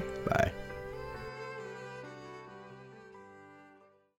 Later. Bye.